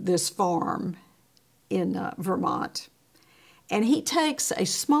into this farm in Vermont, and he takes a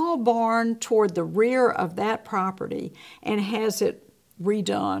small barn toward the rear of that property and has it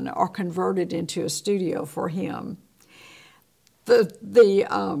redone or converted into a studio for him.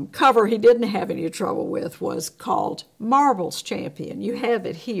 The cover he didn't have any trouble with was called Marbles Champion. You have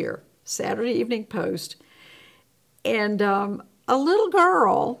it here, Saturday Evening Post. And a little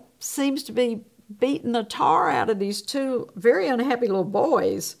girl seems to be beating the tar out of these two very unhappy little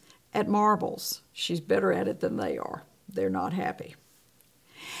boys at marbles. She's better at it than they are. They're not happy.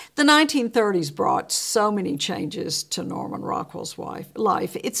 The 1930s brought so many changes to Norman Rockwell's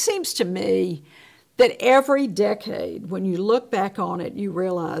life. It seems to me that every decade, when you look back on it, you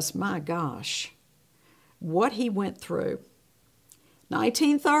realize, my gosh, what he went through.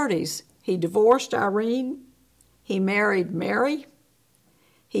 1930s, he divorced Irene, he married Mary,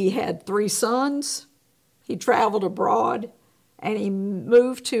 he had 3 sons, he traveled abroad, and he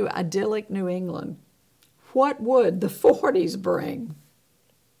moved to idyllic New England. What would the 40s bring?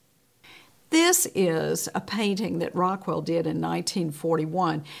 This is a painting that Rockwell did in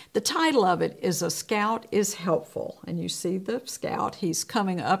 1941. The title of it is A Scout is Helpful. And you see the scout, he's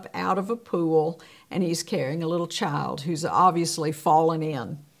coming up out of a pool and he's carrying a little child who's obviously fallen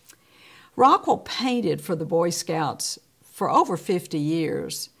in. Rockwell painted for the Boy Scouts for over 50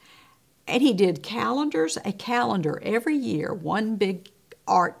 years. And he did calendars, a calendar every year, one big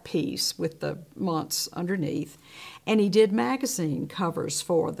art piece with the months underneath. And he did magazine covers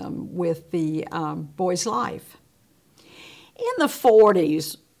for them with the Boy's Life. In the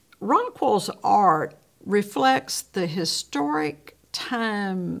 40s, Rockwell's art reflects the historic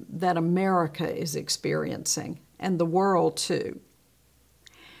time that America is experiencing, and the world too.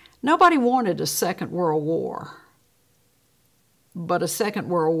 Nobody wanted a Second World War, but a Second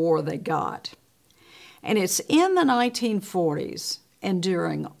World War they got. And it's in the 1940s and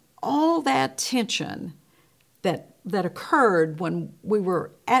during all that tension that occurred when we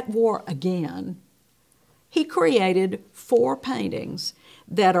were at war again, he created 4 paintings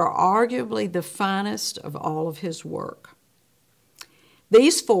that are arguably the finest of all of his work.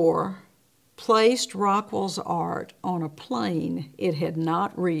 These 4 placed Rockwell's art on a plane it had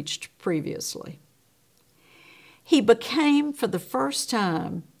not reached previously. He became, for the first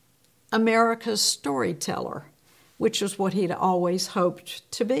time, America's storyteller, which is what he'd always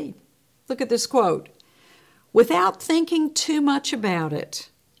hoped to be. Look at this quote. Without thinking too much about it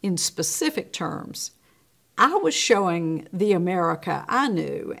in specific terms, I was showing the America I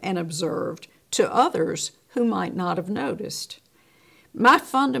knew and observed to others who might not have noticed. My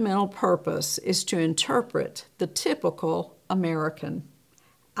fundamental purpose is to interpret the typical American.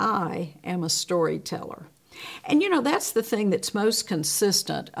 I am a storyteller. And you know, that's the thing that's most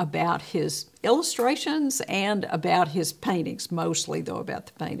consistent about his illustrations and about his paintings, mostly though about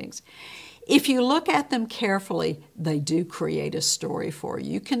the paintings. If you look at them carefully, they do create a story for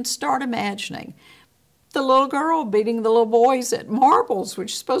you. You can start imagining the little girl beating the little boys at marbles,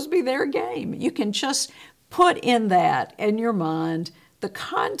 which is supposed to be their game. You can just put in that in your mind the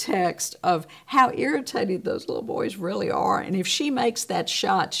context of how irritated those little boys really are. And if she makes that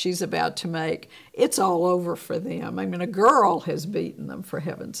shot she's about to make, it's all over for them. I mean, a girl has beaten them, for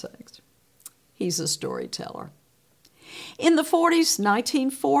heaven's sakes. He's a storyteller. In the 40s,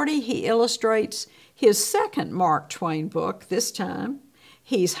 1940, he illustrates his second Mark Twain book. This time,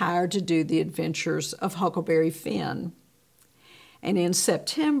 he's hired to do the adventures of Huckleberry Finn. And in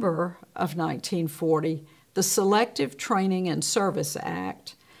September of 1940, the Selective Training and Service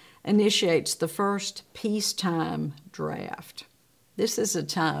Act initiates the first peacetime draft. This is a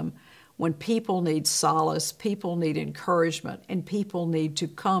time when people need solace, people need encouragement, and people need to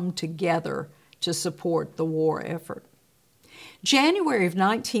come together to support the war effort. January of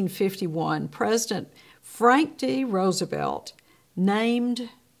 1951, President Frank D. Roosevelt named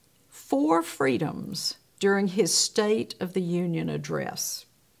 4 freedoms during his State of the Union address.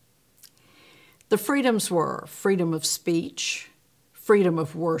 The freedoms were freedom of speech, freedom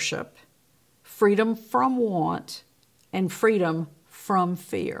of worship, freedom from want, and freedom from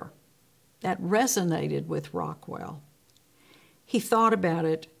fear. That resonated with Rockwell. He thought about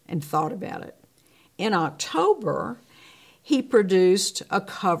it and thought about it. In October, he produced a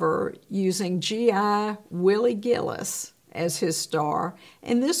cover using G.I. Willie Gillis as his star,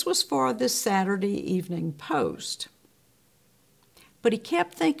 and this was for the Saturday Evening Post. But he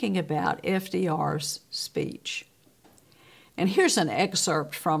kept thinking about FDR's speech. And here's an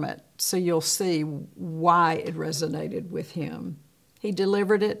excerpt from it so you'll see why it resonated with him. He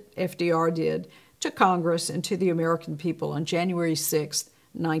delivered it, FDR did, to Congress and to the American people on January 6,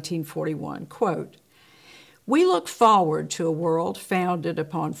 1941. Quote, "We look forward to a world founded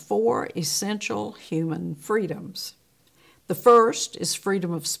upon 4 essential human freedoms. The first is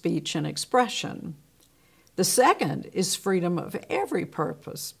freedom of speech and expression. The second is freedom of every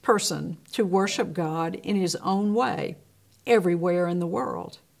person to worship God in his own way, everywhere in the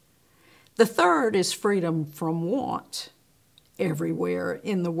world. The third is freedom from want, everywhere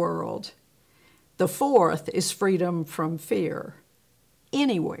in the world. The fourth is freedom from fear,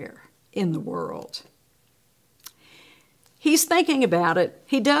 anywhere in the world." He's thinking about it.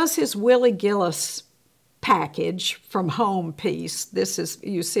 He does his Willie Gillis package from Home piece. This is,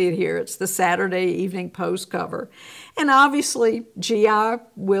 you see it here, it's the Saturday Evening Post cover. And obviously, G.I.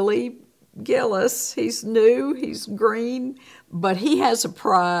 Willie Gillis, he's new, he's green, but he has a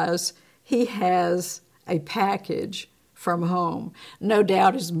prize. He has a package from Home. No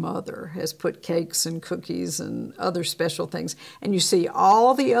doubt his mother has put cakes and cookies and other special things. And you see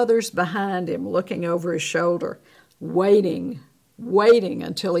all the others behind him looking over his shoulder, waiting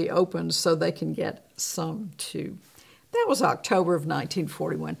until he opens so they can get some too. That was October of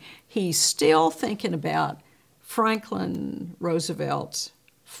 1941. He's still thinking about Franklin Roosevelt's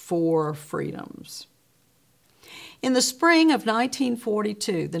 4 freedoms. In the spring of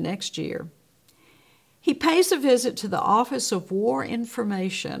 1942, the next year, he pays a visit to the Office of War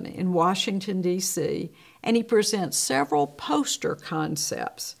Information in Washington, D.C., and he presents several poster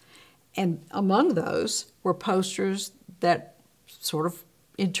concepts. And among those were posters that sort of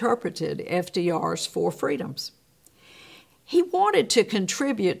interpreted FDR's 4 freedoms. He wanted to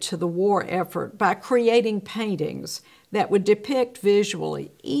contribute to the war effort by creating paintings that would depict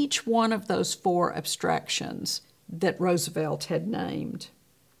visually each one of those 4 abstractions that Roosevelt had named.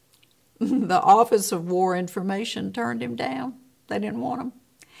 The Office of War Information turned him down. They didn't want him.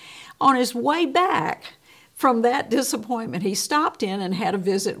 On his way back from that disappointment, he stopped in and had a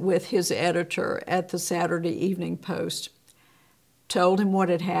visit with his editor at the Saturday Evening Post. Told him what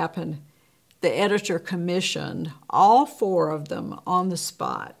had happened. The editor commissioned all 4 of them on the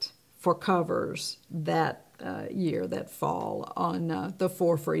spot for covers that year, that fall, on the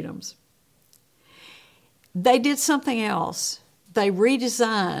 4 freedoms. They did something else. They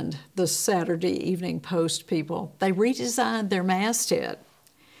redesigned the Saturday Evening Post people. They redesigned their masthead.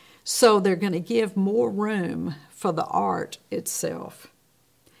 So they're going to give more room for the art itself.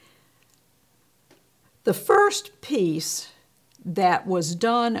 The first piece that was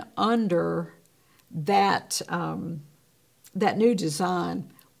done under that new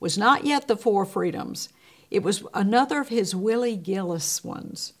design was not yet the 4 freedoms. It was another of his Willie Gillis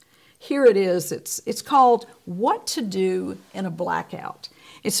ones. Here it is. It's called What to Do in a Blackout.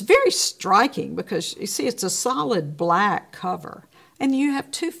 It's very striking because, you see, it's a solid black cover. And you have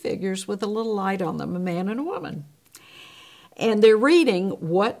two figures with a little light on them, a man and a woman. And they're reading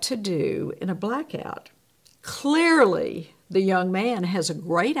what to do in a blackout. Clearly, the young man has a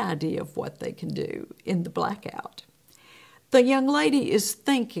great idea of what they can do in the blackout. The young lady is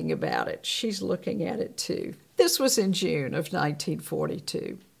thinking about it. She's looking at it too. This was in June of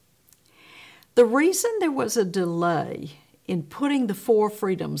 1942. The reason there was a delay in putting the Four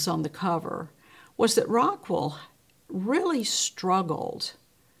Freedoms on the cover was that Rockwell really struggled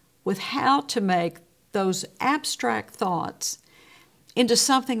with how to make those abstract thoughts into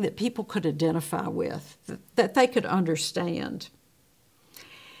something that people could identify with, that they could understand.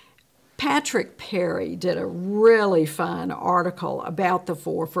 Patrick Perry did a really fine article about the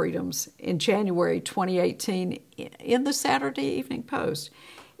Four Freedoms in January 2018 in the Saturday Evening Post.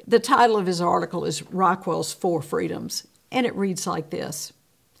 The title of his article is Rockwell's Four Freedoms, and it reads like this.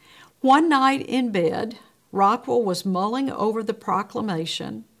 One night in bed, Rockwell was mulling over the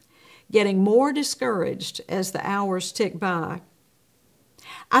proclamation, getting more discouraged as the hours ticked by.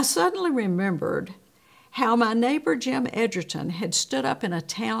 I suddenly remembered how my neighbor Jim Edgerton had stood up in a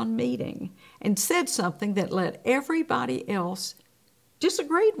town meeting and said something that everybody else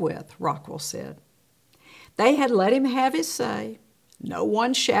disagreed with, Rockwell said. They had let him have his say. No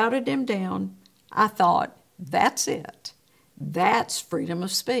one shouted him down. I thought, that's it. That's freedom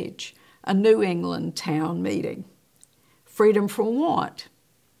of speech, a New England town meeting. Freedom from what?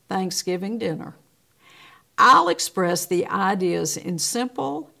 Thanksgiving dinner. I'll express the ideas in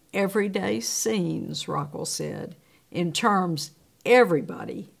simple, everyday scenes, Rockwell said, in terms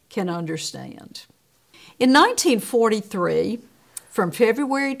everybody can understand. In 1943, from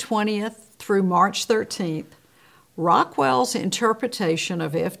February 20th through March 13th, Rockwell's interpretation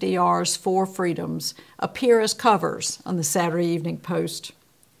of FDR's Four Freedoms appear as covers on the Saturday Evening Post.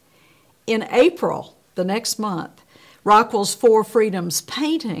 In April, the next month, Rockwell's Four Freedoms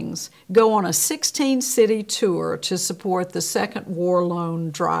paintings go on a 16-city tour to support the Second War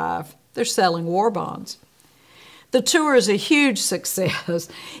Loan Drive. They're selling war bonds. The tour is a huge success.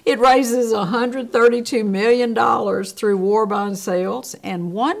 It raises $132 million through war bond sales,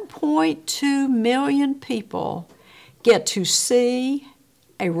 and 1.2 million people get to see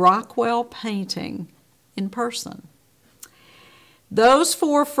a Rockwell painting in person. Those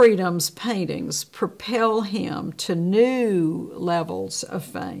Four Freedoms paintings propel him to new levels of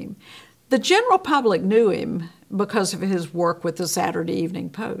fame. The general public knew him because of his work with the Saturday Evening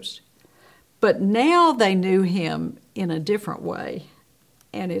Post. But now they knew him in a different way,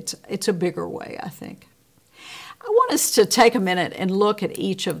 and it's a bigger way, I think. I want us to take a minute and look at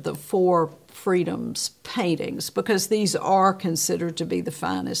each of the Four Freedoms paintings because these are considered to be the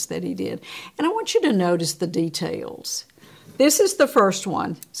finest that he did. And I want you to notice the details. This is the first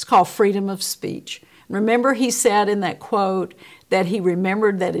one. It's called Freedom of Speech. Remember, he said in that quote that he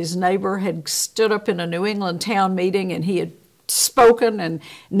remembered that his neighbor had stood up in a New England town meeting and he had spoken and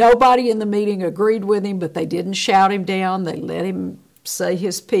nobody in the meeting agreed with him, but they didn't shout him down. They let him say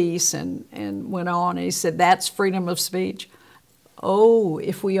his piece and went on. And he said, that's freedom of speech. Oh,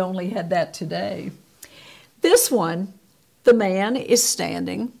 if we only had that today. This one, the man is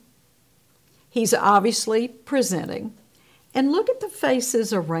standing. He's obviously presenting. And look at the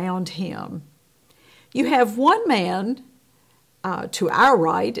faces around him. You have one man to our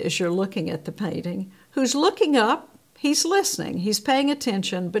right, as you're looking at the painting, who's looking up. He's listening. He's paying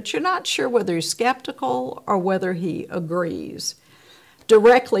attention, but you're not sure whether he's skeptical or whether he agrees.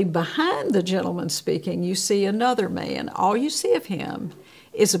 Directly behind the gentleman speaking, you see another man. All you see of him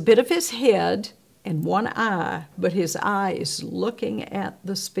is a bit of his head and one eye, but his eye is looking at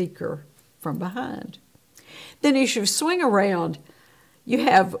the speaker from behind. Then as you swing around, you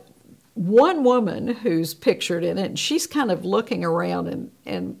have one woman who's pictured in it, and she's kind of looking around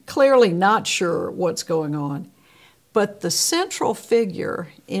and clearly not sure what's going on. But the central figure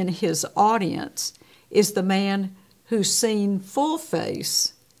in his audience is the man who's seen full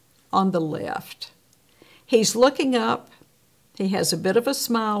face on the left. He's looking up. He has a bit of a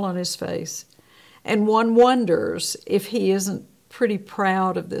smile on his face. And one wonders if he isn't pretty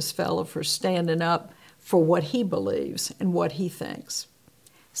proud of this fellow for standing up for what he believes and what he thinks.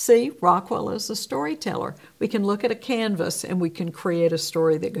 See, Rockwell is a storyteller. We can look at a canvas and we can create a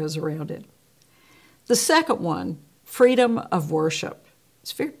story that goes around it. The second one, freedom of worship.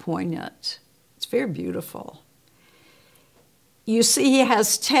 It's very poignant. It's very beautiful. You see he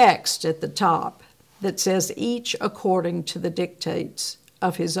has text at the top that says, each according to the dictates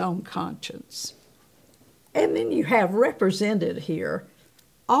of his own conscience. And then you have represented here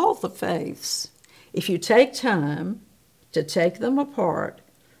all the faiths. If you take time to take them apart,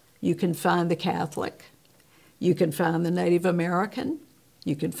 you can find the Catholic, You can find the Native American.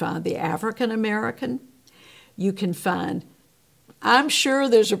 You can find the African American. You can find, I'm sure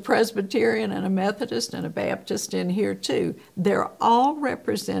there's a Presbyterian and a Methodist and a Baptist in here too. They're all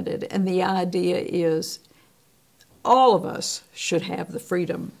represented, and the idea is all of us should have the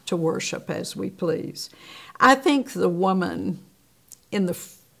freedom to worship as we please. I think the woman in the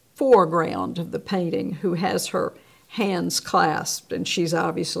foreground of the painting who has her hands clasped, and she's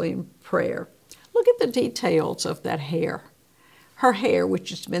obviously in prayer. Look at the details of that hair. Her hair, which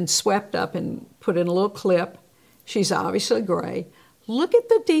has been swept up and put in a little clip, she's obviously gray. Look at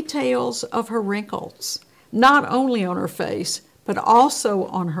the details of her wrinkles, not only on her face, but also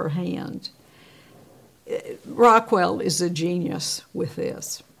on her hand. Rockwell is a genius with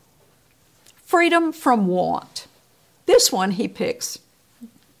this. Freedom from want. This one he picks,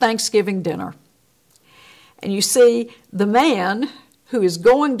 Thanksgiving dinner. And you see the man who is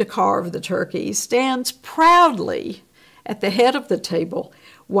going to carve the turkey stands proudly at the head of the table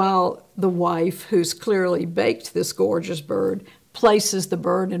while the wife, who's clearly baked this gorgeous bird, places the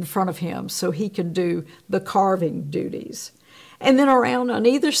bird in front of him so he can do the carving duties. And then around on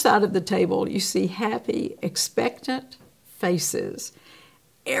either side of the table, you see happy, expectant faces.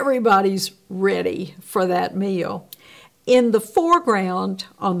 Everybody's ready for that meal. In the foreground,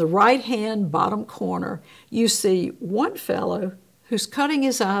 on the right-hand bottom corner, you see one fellow who's cutting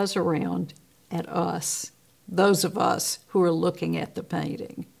his eyes around at us, those of us who are looking at the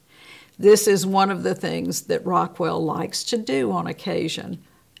painting. This is one of the things that Rockwell likes to do on occasion,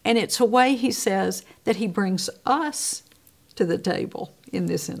 and it's a way, he says, that he brings us to the table in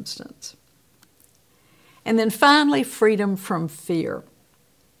this instance. And then finally, freedom from fear.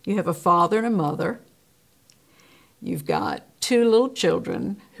 You have a father and a mother. You've got two little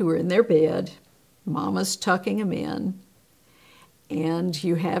children who are in their bed. Mama's tucking them in. And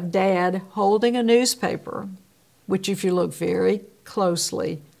you have Dad holding a newspaper, which, if you look very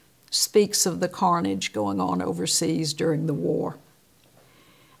closely, speaks of the carnage going on overseas during the war.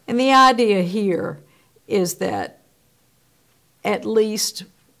 And the idea here is that at least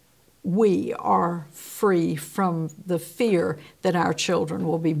we are free from the fear that our children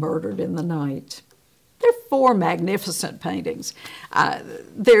will be murdered in the night. They're four magnificent paintings.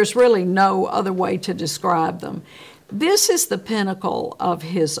 There's really no other way to describe them. This is the pinnacle of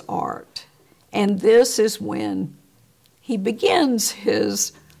his art, and this is when he begins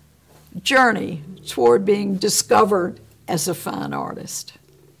his journey toward being discovered as a fine artist.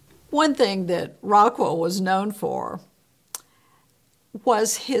 One thing that Rockwell was known for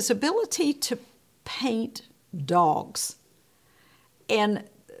was his ability to paint dogs, and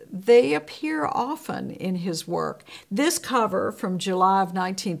they appear often in his work. This cover from July of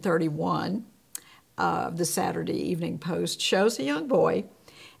 1931 of the Saturday Evening Post shows a young boy,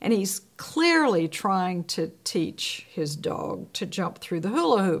 and he's clearly trying to teach his dog to jump through the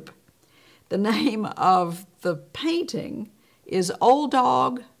hula hoop. The name of the painting is Old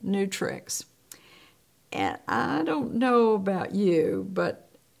Dog, New Tricks. And I don't know about you, but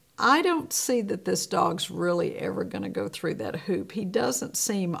I don't see that this dog's really ever going to go through that hoop. He doesn't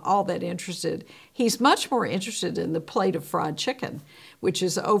seem all that interested. He's much more interested in the plate of fried chicken, which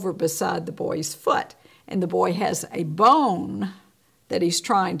is over beside the boy's foot. And the boy has a bone that he's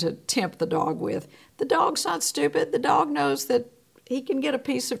trying to tempt the dog with. The dog's not stupid. The dog knows that he can get a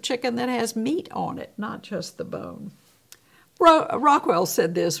piece of chicken that has meat on it, not just the bone. Rockwell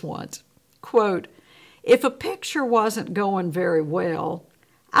said this once, quote, "If a picture wasn't going very well,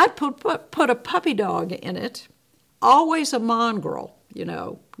 I'd put a puppy dog in it, always a mongrel, you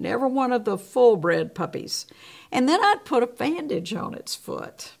know, never one of the full-bred puppies. And then I'd put a bandage on its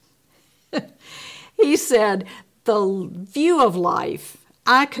foot." He said, "The view of life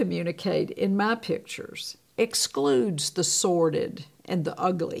I communicate in my pictures excludes the sordid and the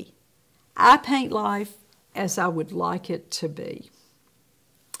ugly. I paint life as I would like it to be."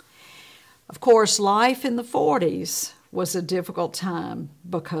 Of course, life in the 40s was a difficult time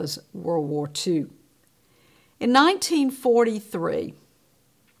because World War II. In 1943,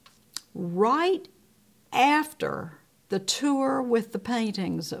 right after the tour with the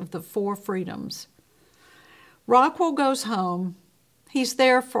paintings of the Four Freedoms, Rockwell goes home. He's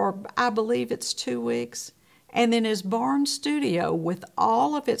there for, I believe it's 2 weeks, and then his barn studio with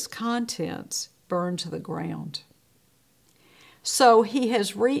all of its contents burned to the ground. So he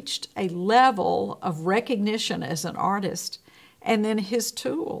has reached a level of recognition as an artist, and then his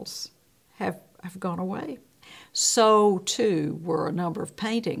tools have gone away. So, too, were a number of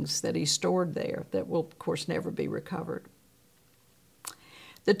paintings that he stored there that will, of course, never be recovered.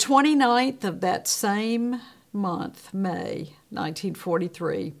 The 29th of that same month, May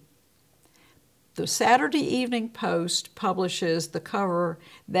 1943, The Saturday Evening Post publishes the cover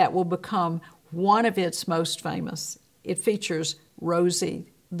that will become one of its most famous. It features Rosie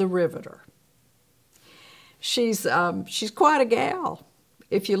the Riveter. She's quite a gal.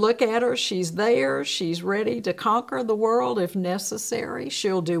 If you look at her, she's there. She's ready to conquer the world if necessary.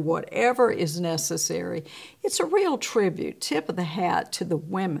 She'll do whatever is necessary. It's a real tribute, tip of the hat to the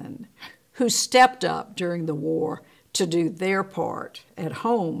women who stepped up during the war to do their part at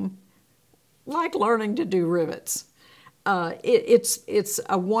home, like learning to do rivets. It's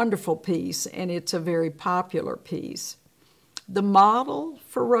a wonderful piece, and it's a very popular piece. The model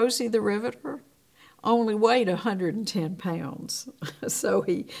for Rosie the Riveter only weighed 110 pounds, so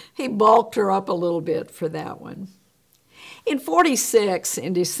he bulked her up a little bit for that one. In '46,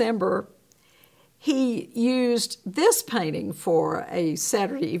 in December, he used this painting for a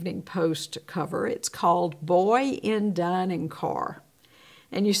Saturday Evening Post cover. It's called Boy in Dining Car.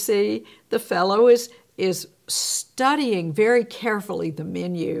 And you see, the fellow is studying very carefully the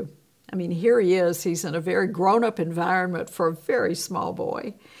menu. I mean, here he is. He's in a very grown-up environment for a very small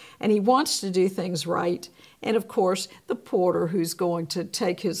boy. And he wants to do things right. And, of course, the porter who's going to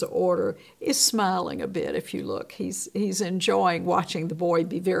take his order is smiling a bit, if you look. He's enjoying watching the boy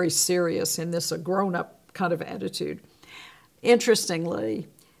be very serious in this grown-up kind of attitude. Interestingly,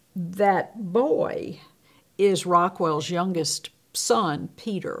 that boy is Rockwell's youngest son,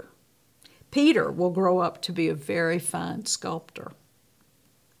 Peter. Peter will grow up to be a very fine sculptor.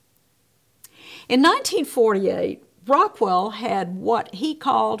 In 1948, Rockwell had what he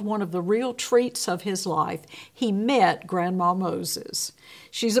called one of the real treats of his life. He met Grandma Moses.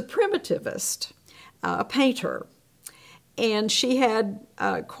 She's a primitivist, a painter, and she had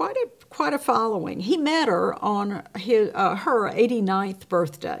quite a following. He met her on her 89th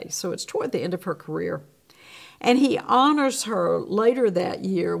birthday, so it's toward the end of her career. And he honors her later that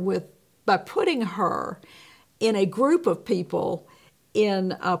year by putting her in a group of people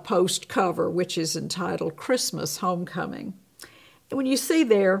in a Post cover, which is entitled Christmas Homecoming. And when you see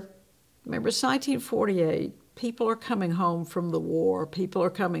there, remember it's 1948, people are coming home from the war, people are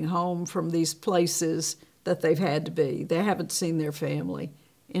coming home from these places that they've had to be. They haven't seen their family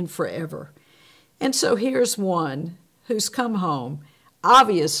in forever. And so here's one who's come home.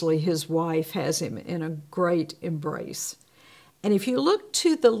 Obviously, his wife has him in a great embrace. And if you look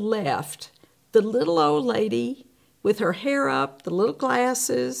to the left, the little old lady with her hair up, the little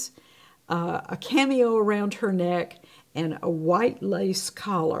glasses, a cameo around her neck, and a white lace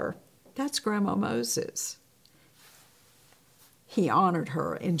collar, that's Grandma Moses. He honored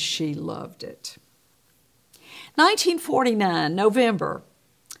her, and she loved it. 1949, November,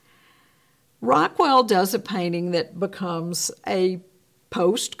 Rockwell does a painting that becomes a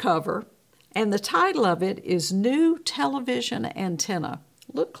Post cover, and the title of it is New Television Antenna.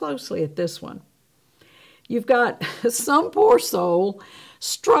 Look closely at this one. You've got some poor soul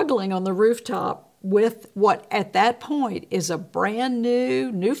struggling on the rooftop with what at that point is a brand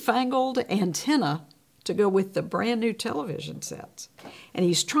new, newfangled antenna to go with the brand new television sets. And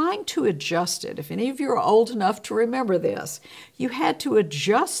he's trying to adjust it. If any of you are old enough to remember this, you had to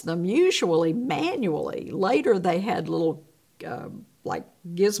adjust them usually manually. Later they had little like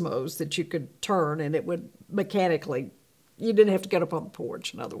gizmos that you could turn and it would mechanically, you didn't have to get up on the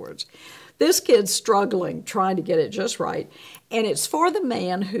porch, in other words. This kid's struggling, trying to get it just right, and it's for the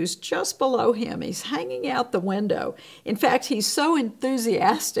man who's just below him. He's hanging out the window. In fact, he's so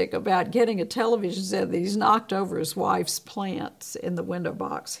enthusiastic about getting a television set that he's knocked over his wife's plants in the window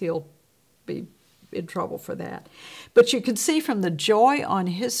box. He'll be in trouble for that. But you can see from the joy on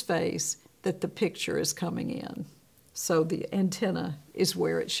his face that the picture is coming in. So the antenna is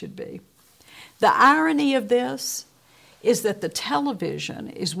where it should be. The irony of this is that the television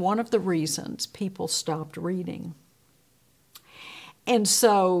is one of the reasons people stopped reading. And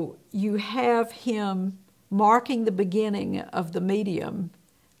so you have him marking the beginning of the medium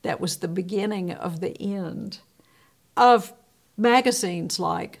that was the beginning of the end of magazines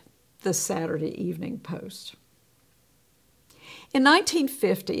like the Saturday Evening Post. In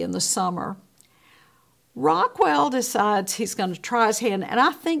 1950, in the summer, Rockwell decides he's going to try his hand, and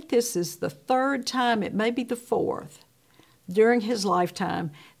I think this is the third time, it may be the fourth, during his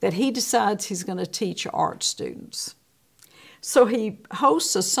lifetime that he decides he's going to teach art students. So he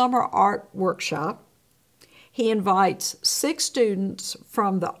hosts a summer art workshop. He invites 6 students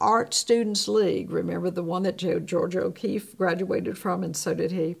from the Art Students League. Remember the one that George O'Keeffe graduated from, and so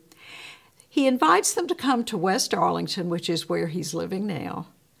did he. He invites them to come to West Arlington, which is where he's living now.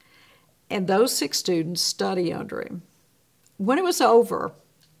 And those 6 students study under him. When it was over,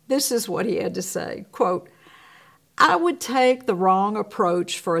 this is what he had to say, quote, I would take the wrong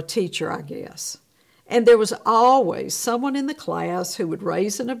approach for a teacher, I guess. And there was always someone in the class who would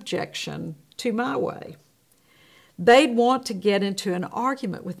raise an objection to my way. They'd want to get into an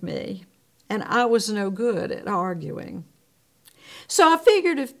argument with me, and I was no good at arguing. So I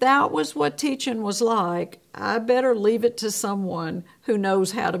figured if that was what teaching was like, I better leave it to someone who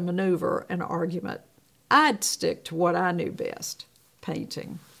knows how to maneuver an argument. I'd stick to what I knew best,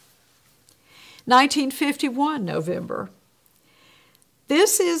 painting. 1951, November.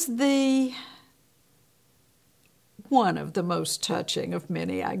 This is one of the most touching of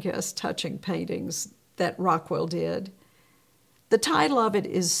many, I guess, touching paintings that Rockwell did. The title of it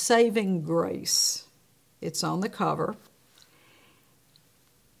is Saving Grace. It's on the cover.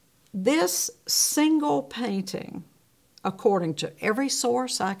 This single painting, according to every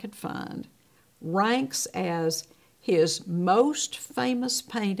source I could find, ranks as his most famous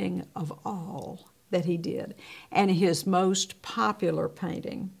painting of all that he did, and his most popular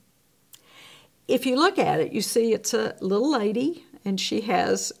painting. If you look at it, you see it's a little lady, and she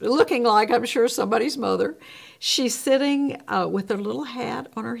has, looking like, I'm sure, somebody's mother. She's sitting with her little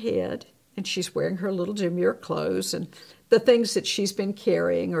hat on her head, and she's wearing her little demure clothes, and the things that she's been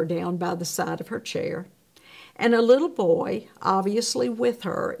carrying are down by the side of her chair. And a little boy, obviously with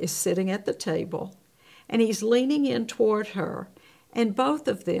her, is sitting at the table, and he's leaning in toward her, and both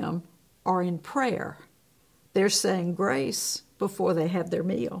of them are in prayer. They're saying grace before they have their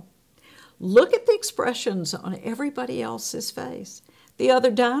meal. Look at the expressions on everybody else's face. The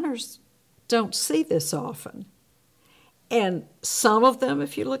other diners don't see this often. And some of them,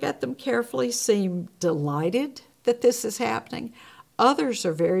 if you look at them carefully, seem delighted that this is happening. Others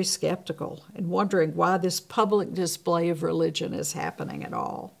are very skeptical and wondering why this public display of religion is happening at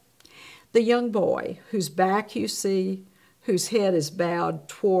all. The young boy, whose back you see, whose head is bowed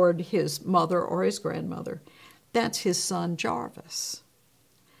toward his mother or his grandmother, that's his son Jarvis.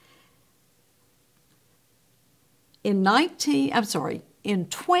 In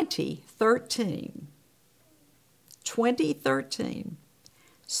 2013,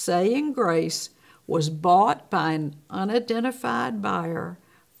 Saying Grace was bought by an unidentified buyer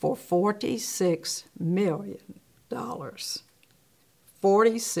for $46 million.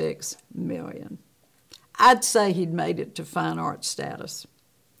 $46 million. I'd say he'd made it to fine art status.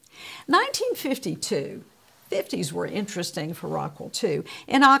 1952, 50s were interesting for Rockwell too.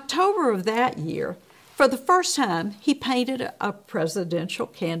 In October of that year, for the first time, he painted a presidential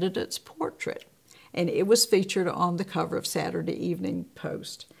candidate's portrait, and it was featured on the cover of Saturday Evening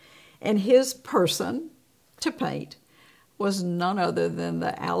Post. And his person to paint was none other than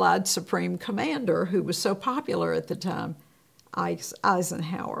the Allied Supreme Commander, who was so popular at the time,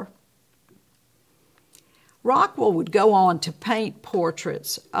 Eisenhower. Rockwell would go on to paint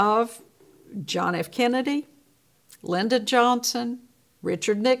portraits of John F. Kennedy, Lyndon Johnson,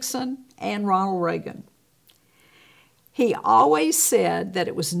 Richard Nixon, and Ronald Reagan. He always said that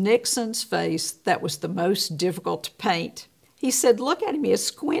it was Nixon's face that was the most difficult to paint. He said, look at him, he has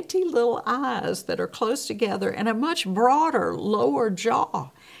squinty little eyes that are close together and a much broader lower jaw.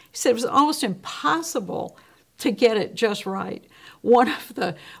 He said it was almost impossible to get it just right. One of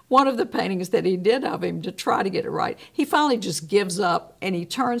the paintings that he did of him to try to get it right, he finally just gives up and he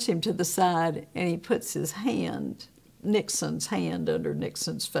turns him to the side and he puts his hand, Nixon's hand, under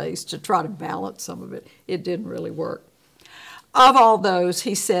Nixon's face to try to balance some of it. It didn't really work. Of all those,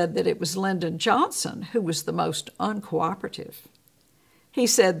 he said that it was Lyndon Johnson who was the most uncooperative. He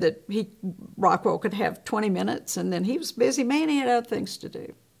said that Rockwell could have 20 minutes and then he was a busy man, he had other things to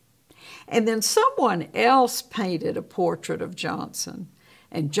do. And then someone else painted a portrait of Johnson,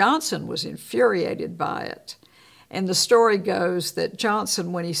 and Johnson was infuriated by it. And the story goes that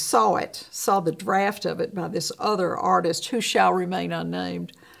Johnson, when he saw the draft of it by this other artist who shall remain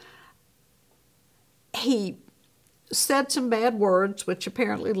unnamed, he said some bad words, which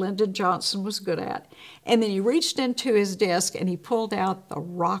apparently Lyndon Johnson was good at, and then he reached into his desk and he pulled out the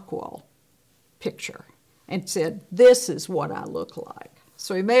Rockwell picture and said, this is what I look like.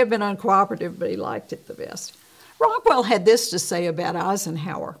 So he may have been uncooperative, but he liked it the best. Rockwell had this to say about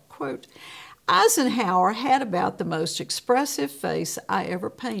Eisenhower, quote, Eisenhower had about the most expressive face I ever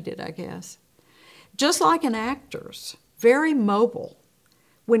painted, I guess. Just like an actor's, very mobile.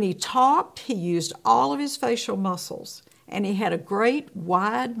 When he talked, he used all of his facial muscles, and he had a great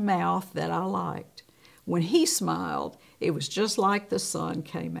wide mouth that I liked. When he smiled, it was just like the sun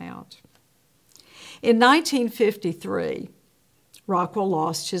came out. In 1953, Rockwell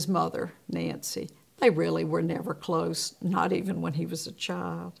lost his mother, Nancy. They really were never close, not even when he was a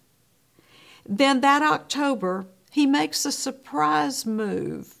child. Then that October, he makes a surprise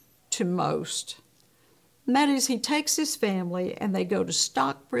move to most. And that is, he takes his family and they go to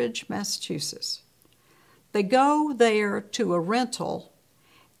Stockbridge, Massachusetts. They go there to a rental,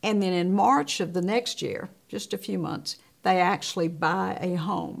 and then in March of the next year, just a few months, they actually buy a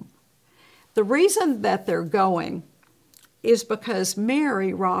home. The reason that they're going is because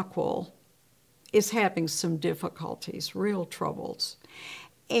Mary Rockwell is having some difficulties, real troubles.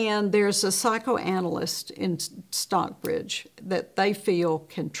 And there's a psychoanalyst in Stockbridge that they feel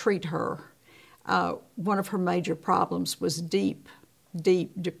can treat her. One of her major problems was deep,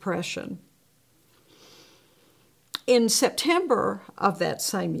 deep depression. In September of that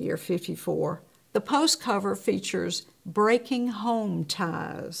same year, 54, the post cover features breaking home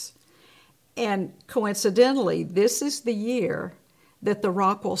ties. And coincidentally, this is the year that the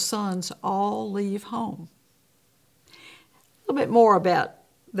Rockwell sons all leave home. A little bit more about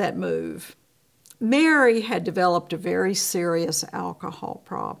that move. Mary had developed a very serious alcohol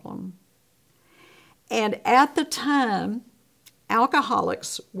problem. And at the time,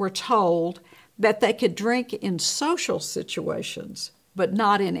 alcoholics were told that they could drink in social situations, but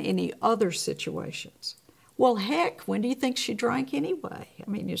not in any other situations. Well, heck, when do you think she drank anyway? I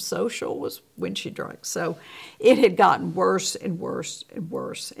mean, your social was when she drank. So it had gotten worse and worse and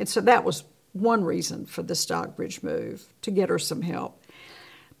worse. And so that was one reason for the Stockbridge move, to get her some help.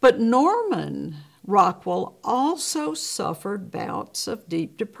 But Norman Rockwell also suffered bouts of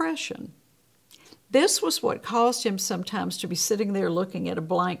deep depression. This was what caused him sometimes to be sitting there looking at a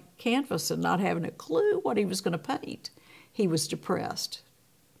blank canvas and not having a clue what he was going to paint. He was depressed.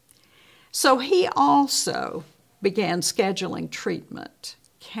 So he also began scheduling treatment,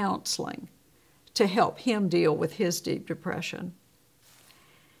 counseling, to help him deal with his deep depression.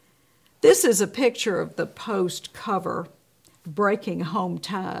 This is a picture of the post cover, Breaking Home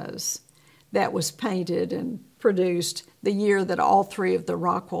Ties, that was painted and produced the year that all three of the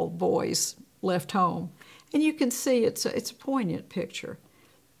Rockwell boys left home. And you can see it's a poignant picture.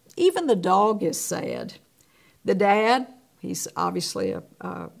 Even the dog is sad. The dad, he's obviously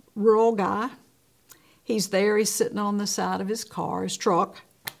a rural guy. He's there, he's sitting on the side of his car, his truck.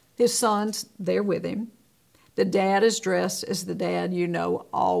 His son's there with him. The dad is dressed as the dad you know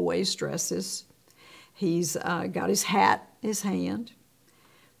always dresses. He's got his hat in his hand.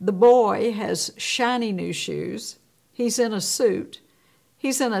 The boy has shiny new shoes. He's in a suit.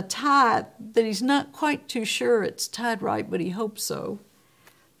 He's in a tie that he's not quite too sure it's tied right, but he hopes so.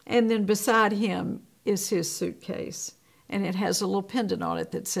 And then beside him is his suitcase. And it has a little pendant on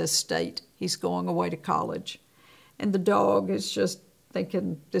it that says State. He's going away to college. And the dog is just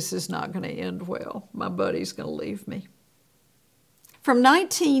thinking, this is not going to end well. My buddy's going to leave me. From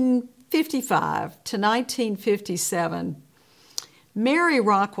 1955 to 1957, Mary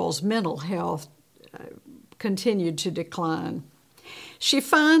Rockwell's mental health continued to decline. She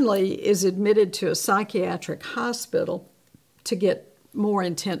finally is admitted to a psychiatric hospital to get more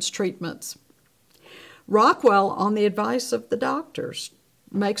intense treatments. Rockwell, on the advice of the doctors,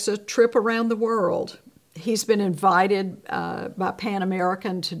 makes a trip around the world. He's been invited by Pan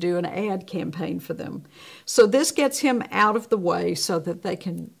American to do an ad campaign for them. So this gets him out of the way so that they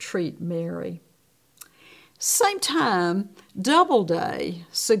can treat Mary. Same time, Doubleday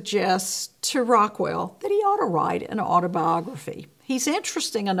suggests to Rockwell that he ought to write an autobiography. He's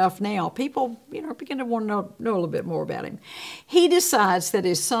interesting enough now. People, begin to want to know a little bit more about him. He decides that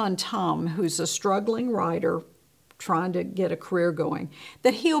his son, Tom, who's a struggling writer trying to get a career going,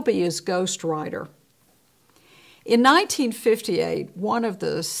 that he'll be his ghostwriter. In 1958, one of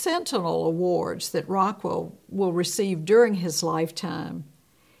the Sentinel Awards that Rockwell will receive during his lifetime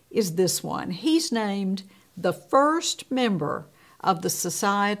is this one. He's named the first member of the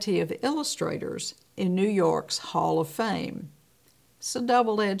Society of Illustrators in New York's Hall of Fame. It's a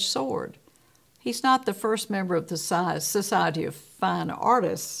double-edged sword. He's not the first member of the Society of Fine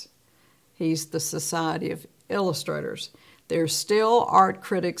Artists. He's the Society of Illustrators. There's still art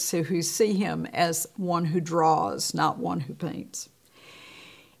critics who see him as one who draws, not one who paints.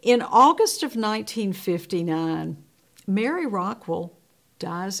 In August of 1959, Mary Rockwell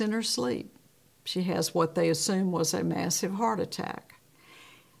dies in her sleep. She has what they assume was a massive heart attack.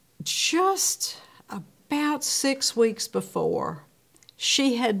 Just about 6 weeks before,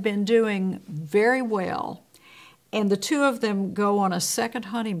 she had been doing very well, and the two of them go on a second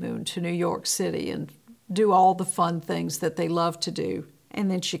honeymoon to New York City and do all the fun things that they love to do,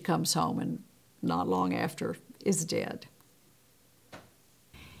 and then she comes home and not long after is dead.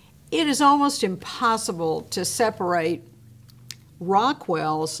 It is almost impossible to separate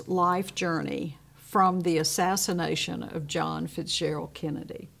Rockwell's life journey from the assassination of John Fitzgerald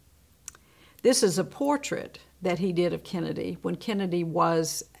Kennedy. This is a portrait that he did of Kennedy when Kennedy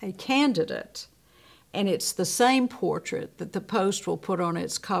was a candidate and it's the same portrait that the Post will put on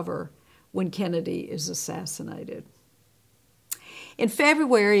its cover when Kennedy is assassinated. In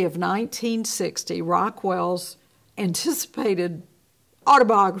February of 1960, Rockwell's anticipated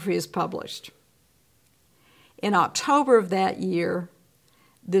autobiography is published. In October of that year,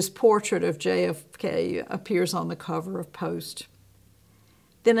 this portrait of JFK appears on the cover of Post.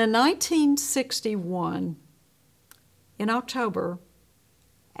 Then in 1961, in October,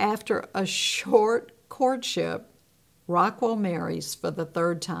 after a short courtship, Rockwell marries for the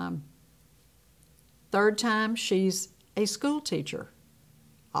third time. Third time, she's a school teacher.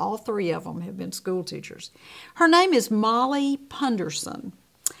 All three of them have been school teachers. Her name is Molly Punderson,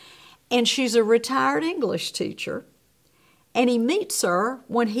 and she's a retired English teacher. And he meets her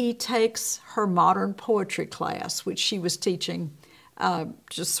when he takes her modern poetry class, which she was teaching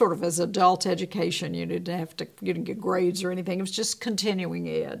just sort of as adult education. You didn't get grades or anything. It was just continuing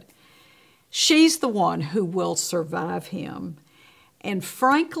ed. She's the one who will survive him. And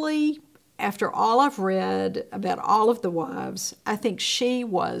frankly, after all I've read about all of the wives, I think she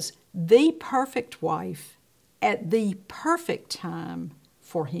was the perfect wife at the perfect time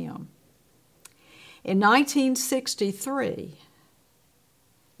for him. In 1963,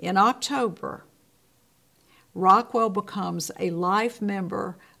 in October, Rockwell becomes a life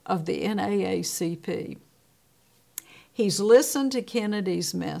member of the NAACP. He's listened to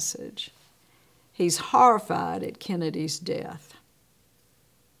Kennedy's message. He's horrified at Kennedy's death.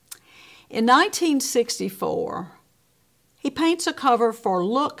 In 1964, he paints a cover for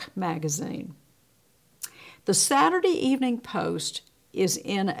Look magazine. The Saturday Evening Post is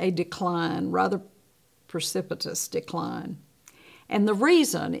in a decline, rather precipitous decline. And the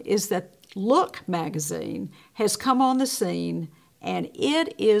reason is that Look magazine has come on the scene and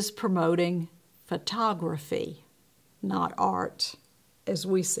it is promoting photography, not art as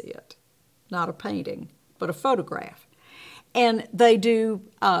we see it. Not a painting, but a photograph. And they do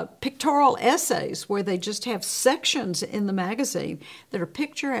pictorial essays where they just have sections in the magazine that are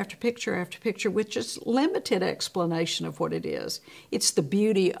picture after picture after picture with just limited explanation of what it is. It's the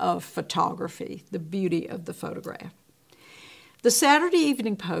beauty of photography, the beauty of the photograph. The Saturday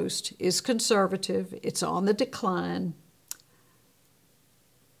Evening Post is conservative. It's on the decline.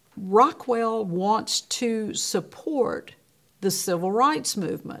 Rockwell wants to support the civil rights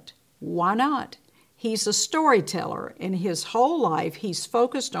movement. Why not? He's a storyteller. In his whole life, he's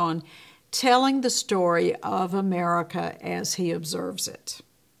focused on telling the story of America as he observes it.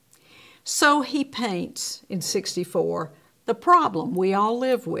 So he paints, in '64, the problem we all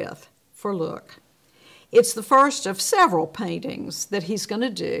live with for Look. It's the first of several paintings that he's going to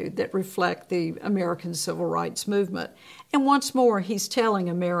do that reflect the American Civil Rights Movement. And once more, he's telling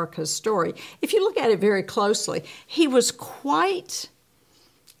America's story. If you look at it very closely, he was quite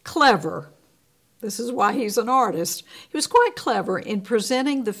clever. This is why he's an artist. He was quite clever in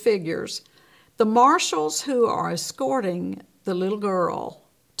presenting the figures. The marshals who are escorting the little girl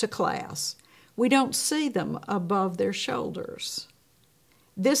to class, we don't see them above their shoulders.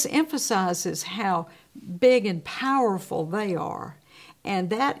 This emphasizes how big and powerful they are, and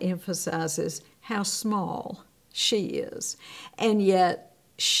that emphasizes how small she is. And yet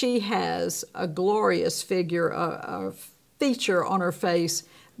she has a glorious figure, a feature on her face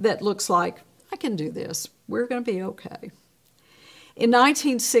that looks like, I can do this. We're going to be okay. In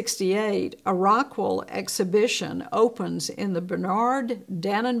 1968, a Rockwell exhibition opens in the Bernard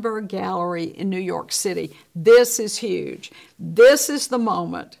Dannenberg Gallery in New York City. This is huge. This is the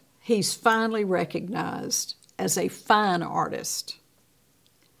moment he's finally recognized as a fine artist.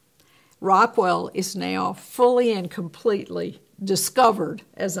 Rockwell is now fully and completely discovered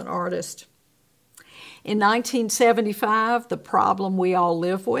as an artist. In 1975, The Problem We All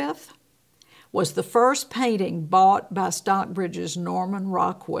Live With was the first painting bought by Stockbridge's Norman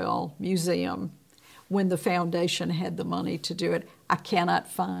Rockwell Museum when the foundation had the money to do it. I cannot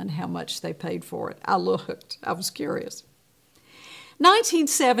find how much they paid for it. I looked. I was curious.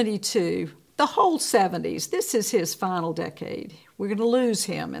 1972, the whole 70s, this is his final decade. We're going to lose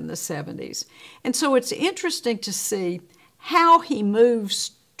him in the 70s. And so it's interesting to see how he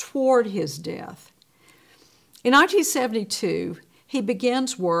moves toward his death. In 1972, he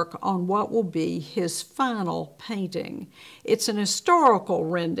begins work on what will be his final painting. It's an historical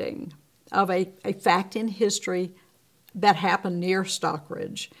rendering of a fact in history that happened near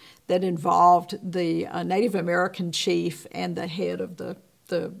Stockbridge that involved the Native American chief and the head of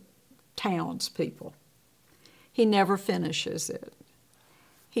the townspeople. He never finishes it.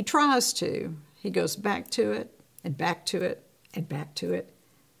 He tries to. He goes back to it and back to it and back to it.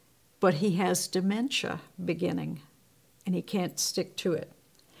 But he has dementia beginning, and he can't stick to it.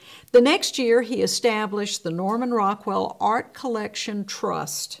 The next year, he established the Norman Rockwell Art Collection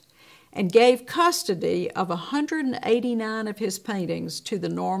Trust and gave custody of 189 of his paintings to the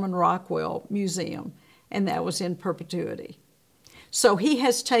Norman Rockwell Museum, and that was in perpetuity. So he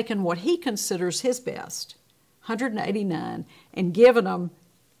has taken what he considers his best, 189, and given them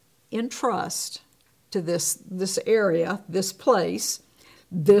in trust to this area, this place,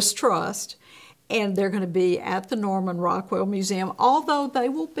 this trust, and they're going to be at the Norman Rockwell Museum, although they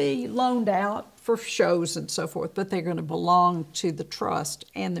will be loaned out for shows and so forth, but they're going to belong to the trust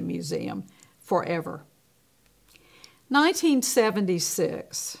and the museum forever.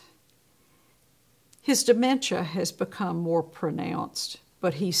 1976. His dementia has become more pronounced,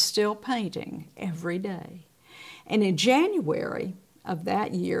 but he's still painting every day. And in January of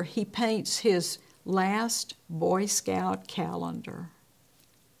that year, he paints his last Boy Scout calendar.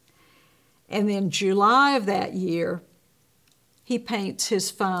 And then July of that year, he paints his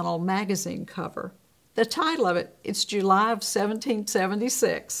final magazine cover. The title of it, it's July of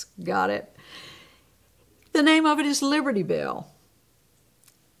 1776. Got it? The name of it is Liberty Bell.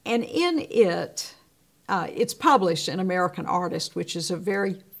 And in it, it's published in American Artist, which is a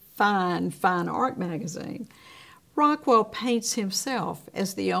very fine art magazine. Rockwell paints himself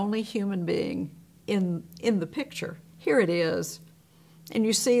as the only human being in the picture. Here it is. And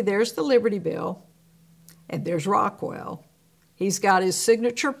you see there's the Liberty Bell, and there's Rockwell. He's got his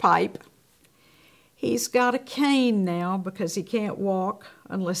signature pipe. He's got a cane now because he can't walk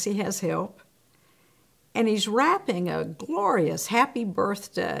unless he has help. And he's wrapping a glorious happy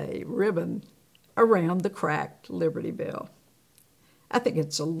birthday ribbon around the cracked Liberty Bell. I think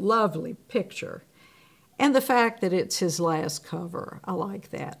it's a lovely picture. And the fact that it's his last cover, I like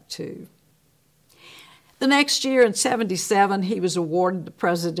that too. The next year in 77, he was awarded the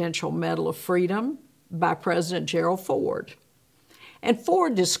Presidential Medal of Freedom by President Gerald Ford. And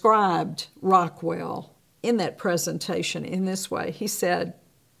Ford described Rockwell in that presentation in this way. He said,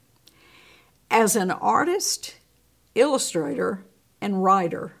 "As an artist, illustrator, and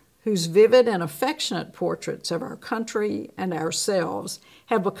writer whose vivid and affectionate portraits of our country and ourselves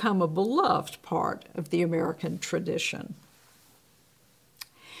have become a beloved part of the American tradition."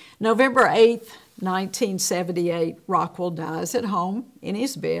 November 8th, 1978, Rockwell dies at home in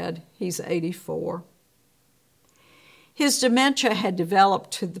his bed. He's 84. His dementia had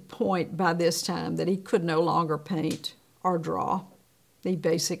developed to the point by this time that he could no longer paint or draw. He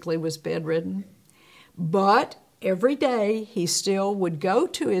basically was bedridden. But every day he still would go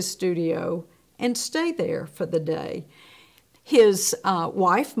to his studio and stay there for the day. His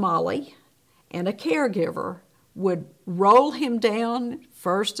wife, Molly, and a caregiver would roll him down,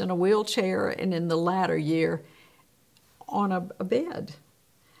 first in a wheelchair and in the latter year on a bed,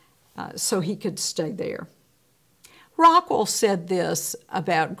 so he could stay there. Rockwell said this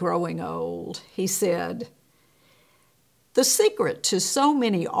about growing old. He said, "The secret to so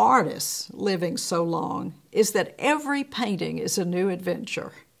many artists living so long is that every painting is a new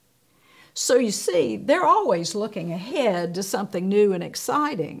adventure." So you see, they're always looking ahead to something new and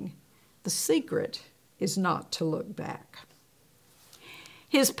exciting. The secret is not to look back.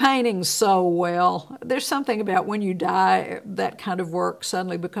 His paintings so well. There's something about when you die, that kind of work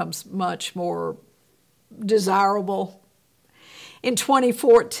suddenly becomes much more desirable. In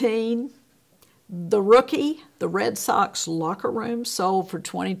 2014, The Rookie, the Red Sox locker room, sold for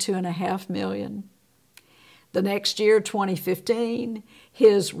 $22.5 million. The next year, 2015,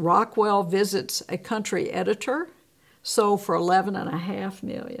 his Rockwell Visits a Country Editor sold for $11.5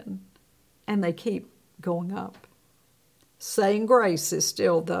 million. And they keep going up. Saying Grace is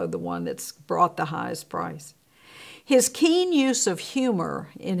still, though, the one that's brought the highest price. His keen use of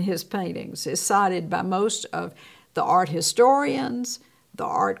humor in his paintings is cited by most of the art historians, the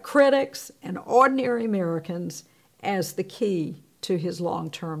art critics, and ordinary Americans as the key to his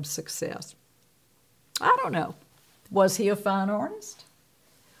long-term success. I don't know. Was he a fine artist?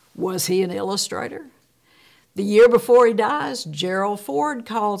 Was he an illustrator? The year before he dies, Gerald Ford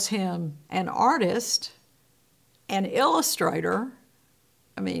calls him an artist, an illustrator.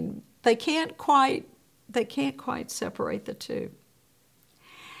 I mean, they can't quite separate the two.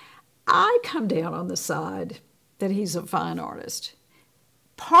 I come down on the side that he's a fine artist,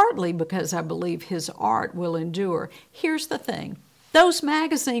 partly because I believe his art will endure. Here's the thing. Those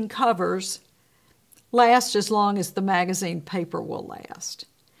magazine covers last as long as the magazine paper will last.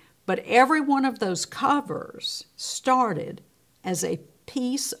 But every one of those covers started as a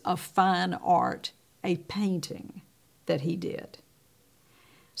piece of fine art, a painting that he did.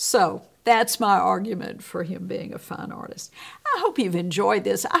 So that's my argument for him being a fine artist. I hope you've enjoyed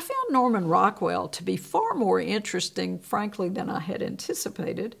this. I found Norman Rockwell to be far more interesting, frankly, than I had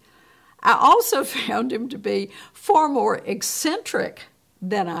anticipated. I also found him to be far more eccentric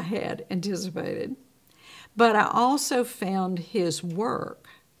than I had anticipated. But I also found his work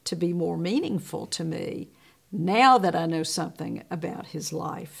to be more meaningful to me now that I know something about his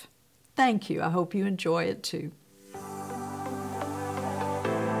life. Thank you. I hope you enjoy it too.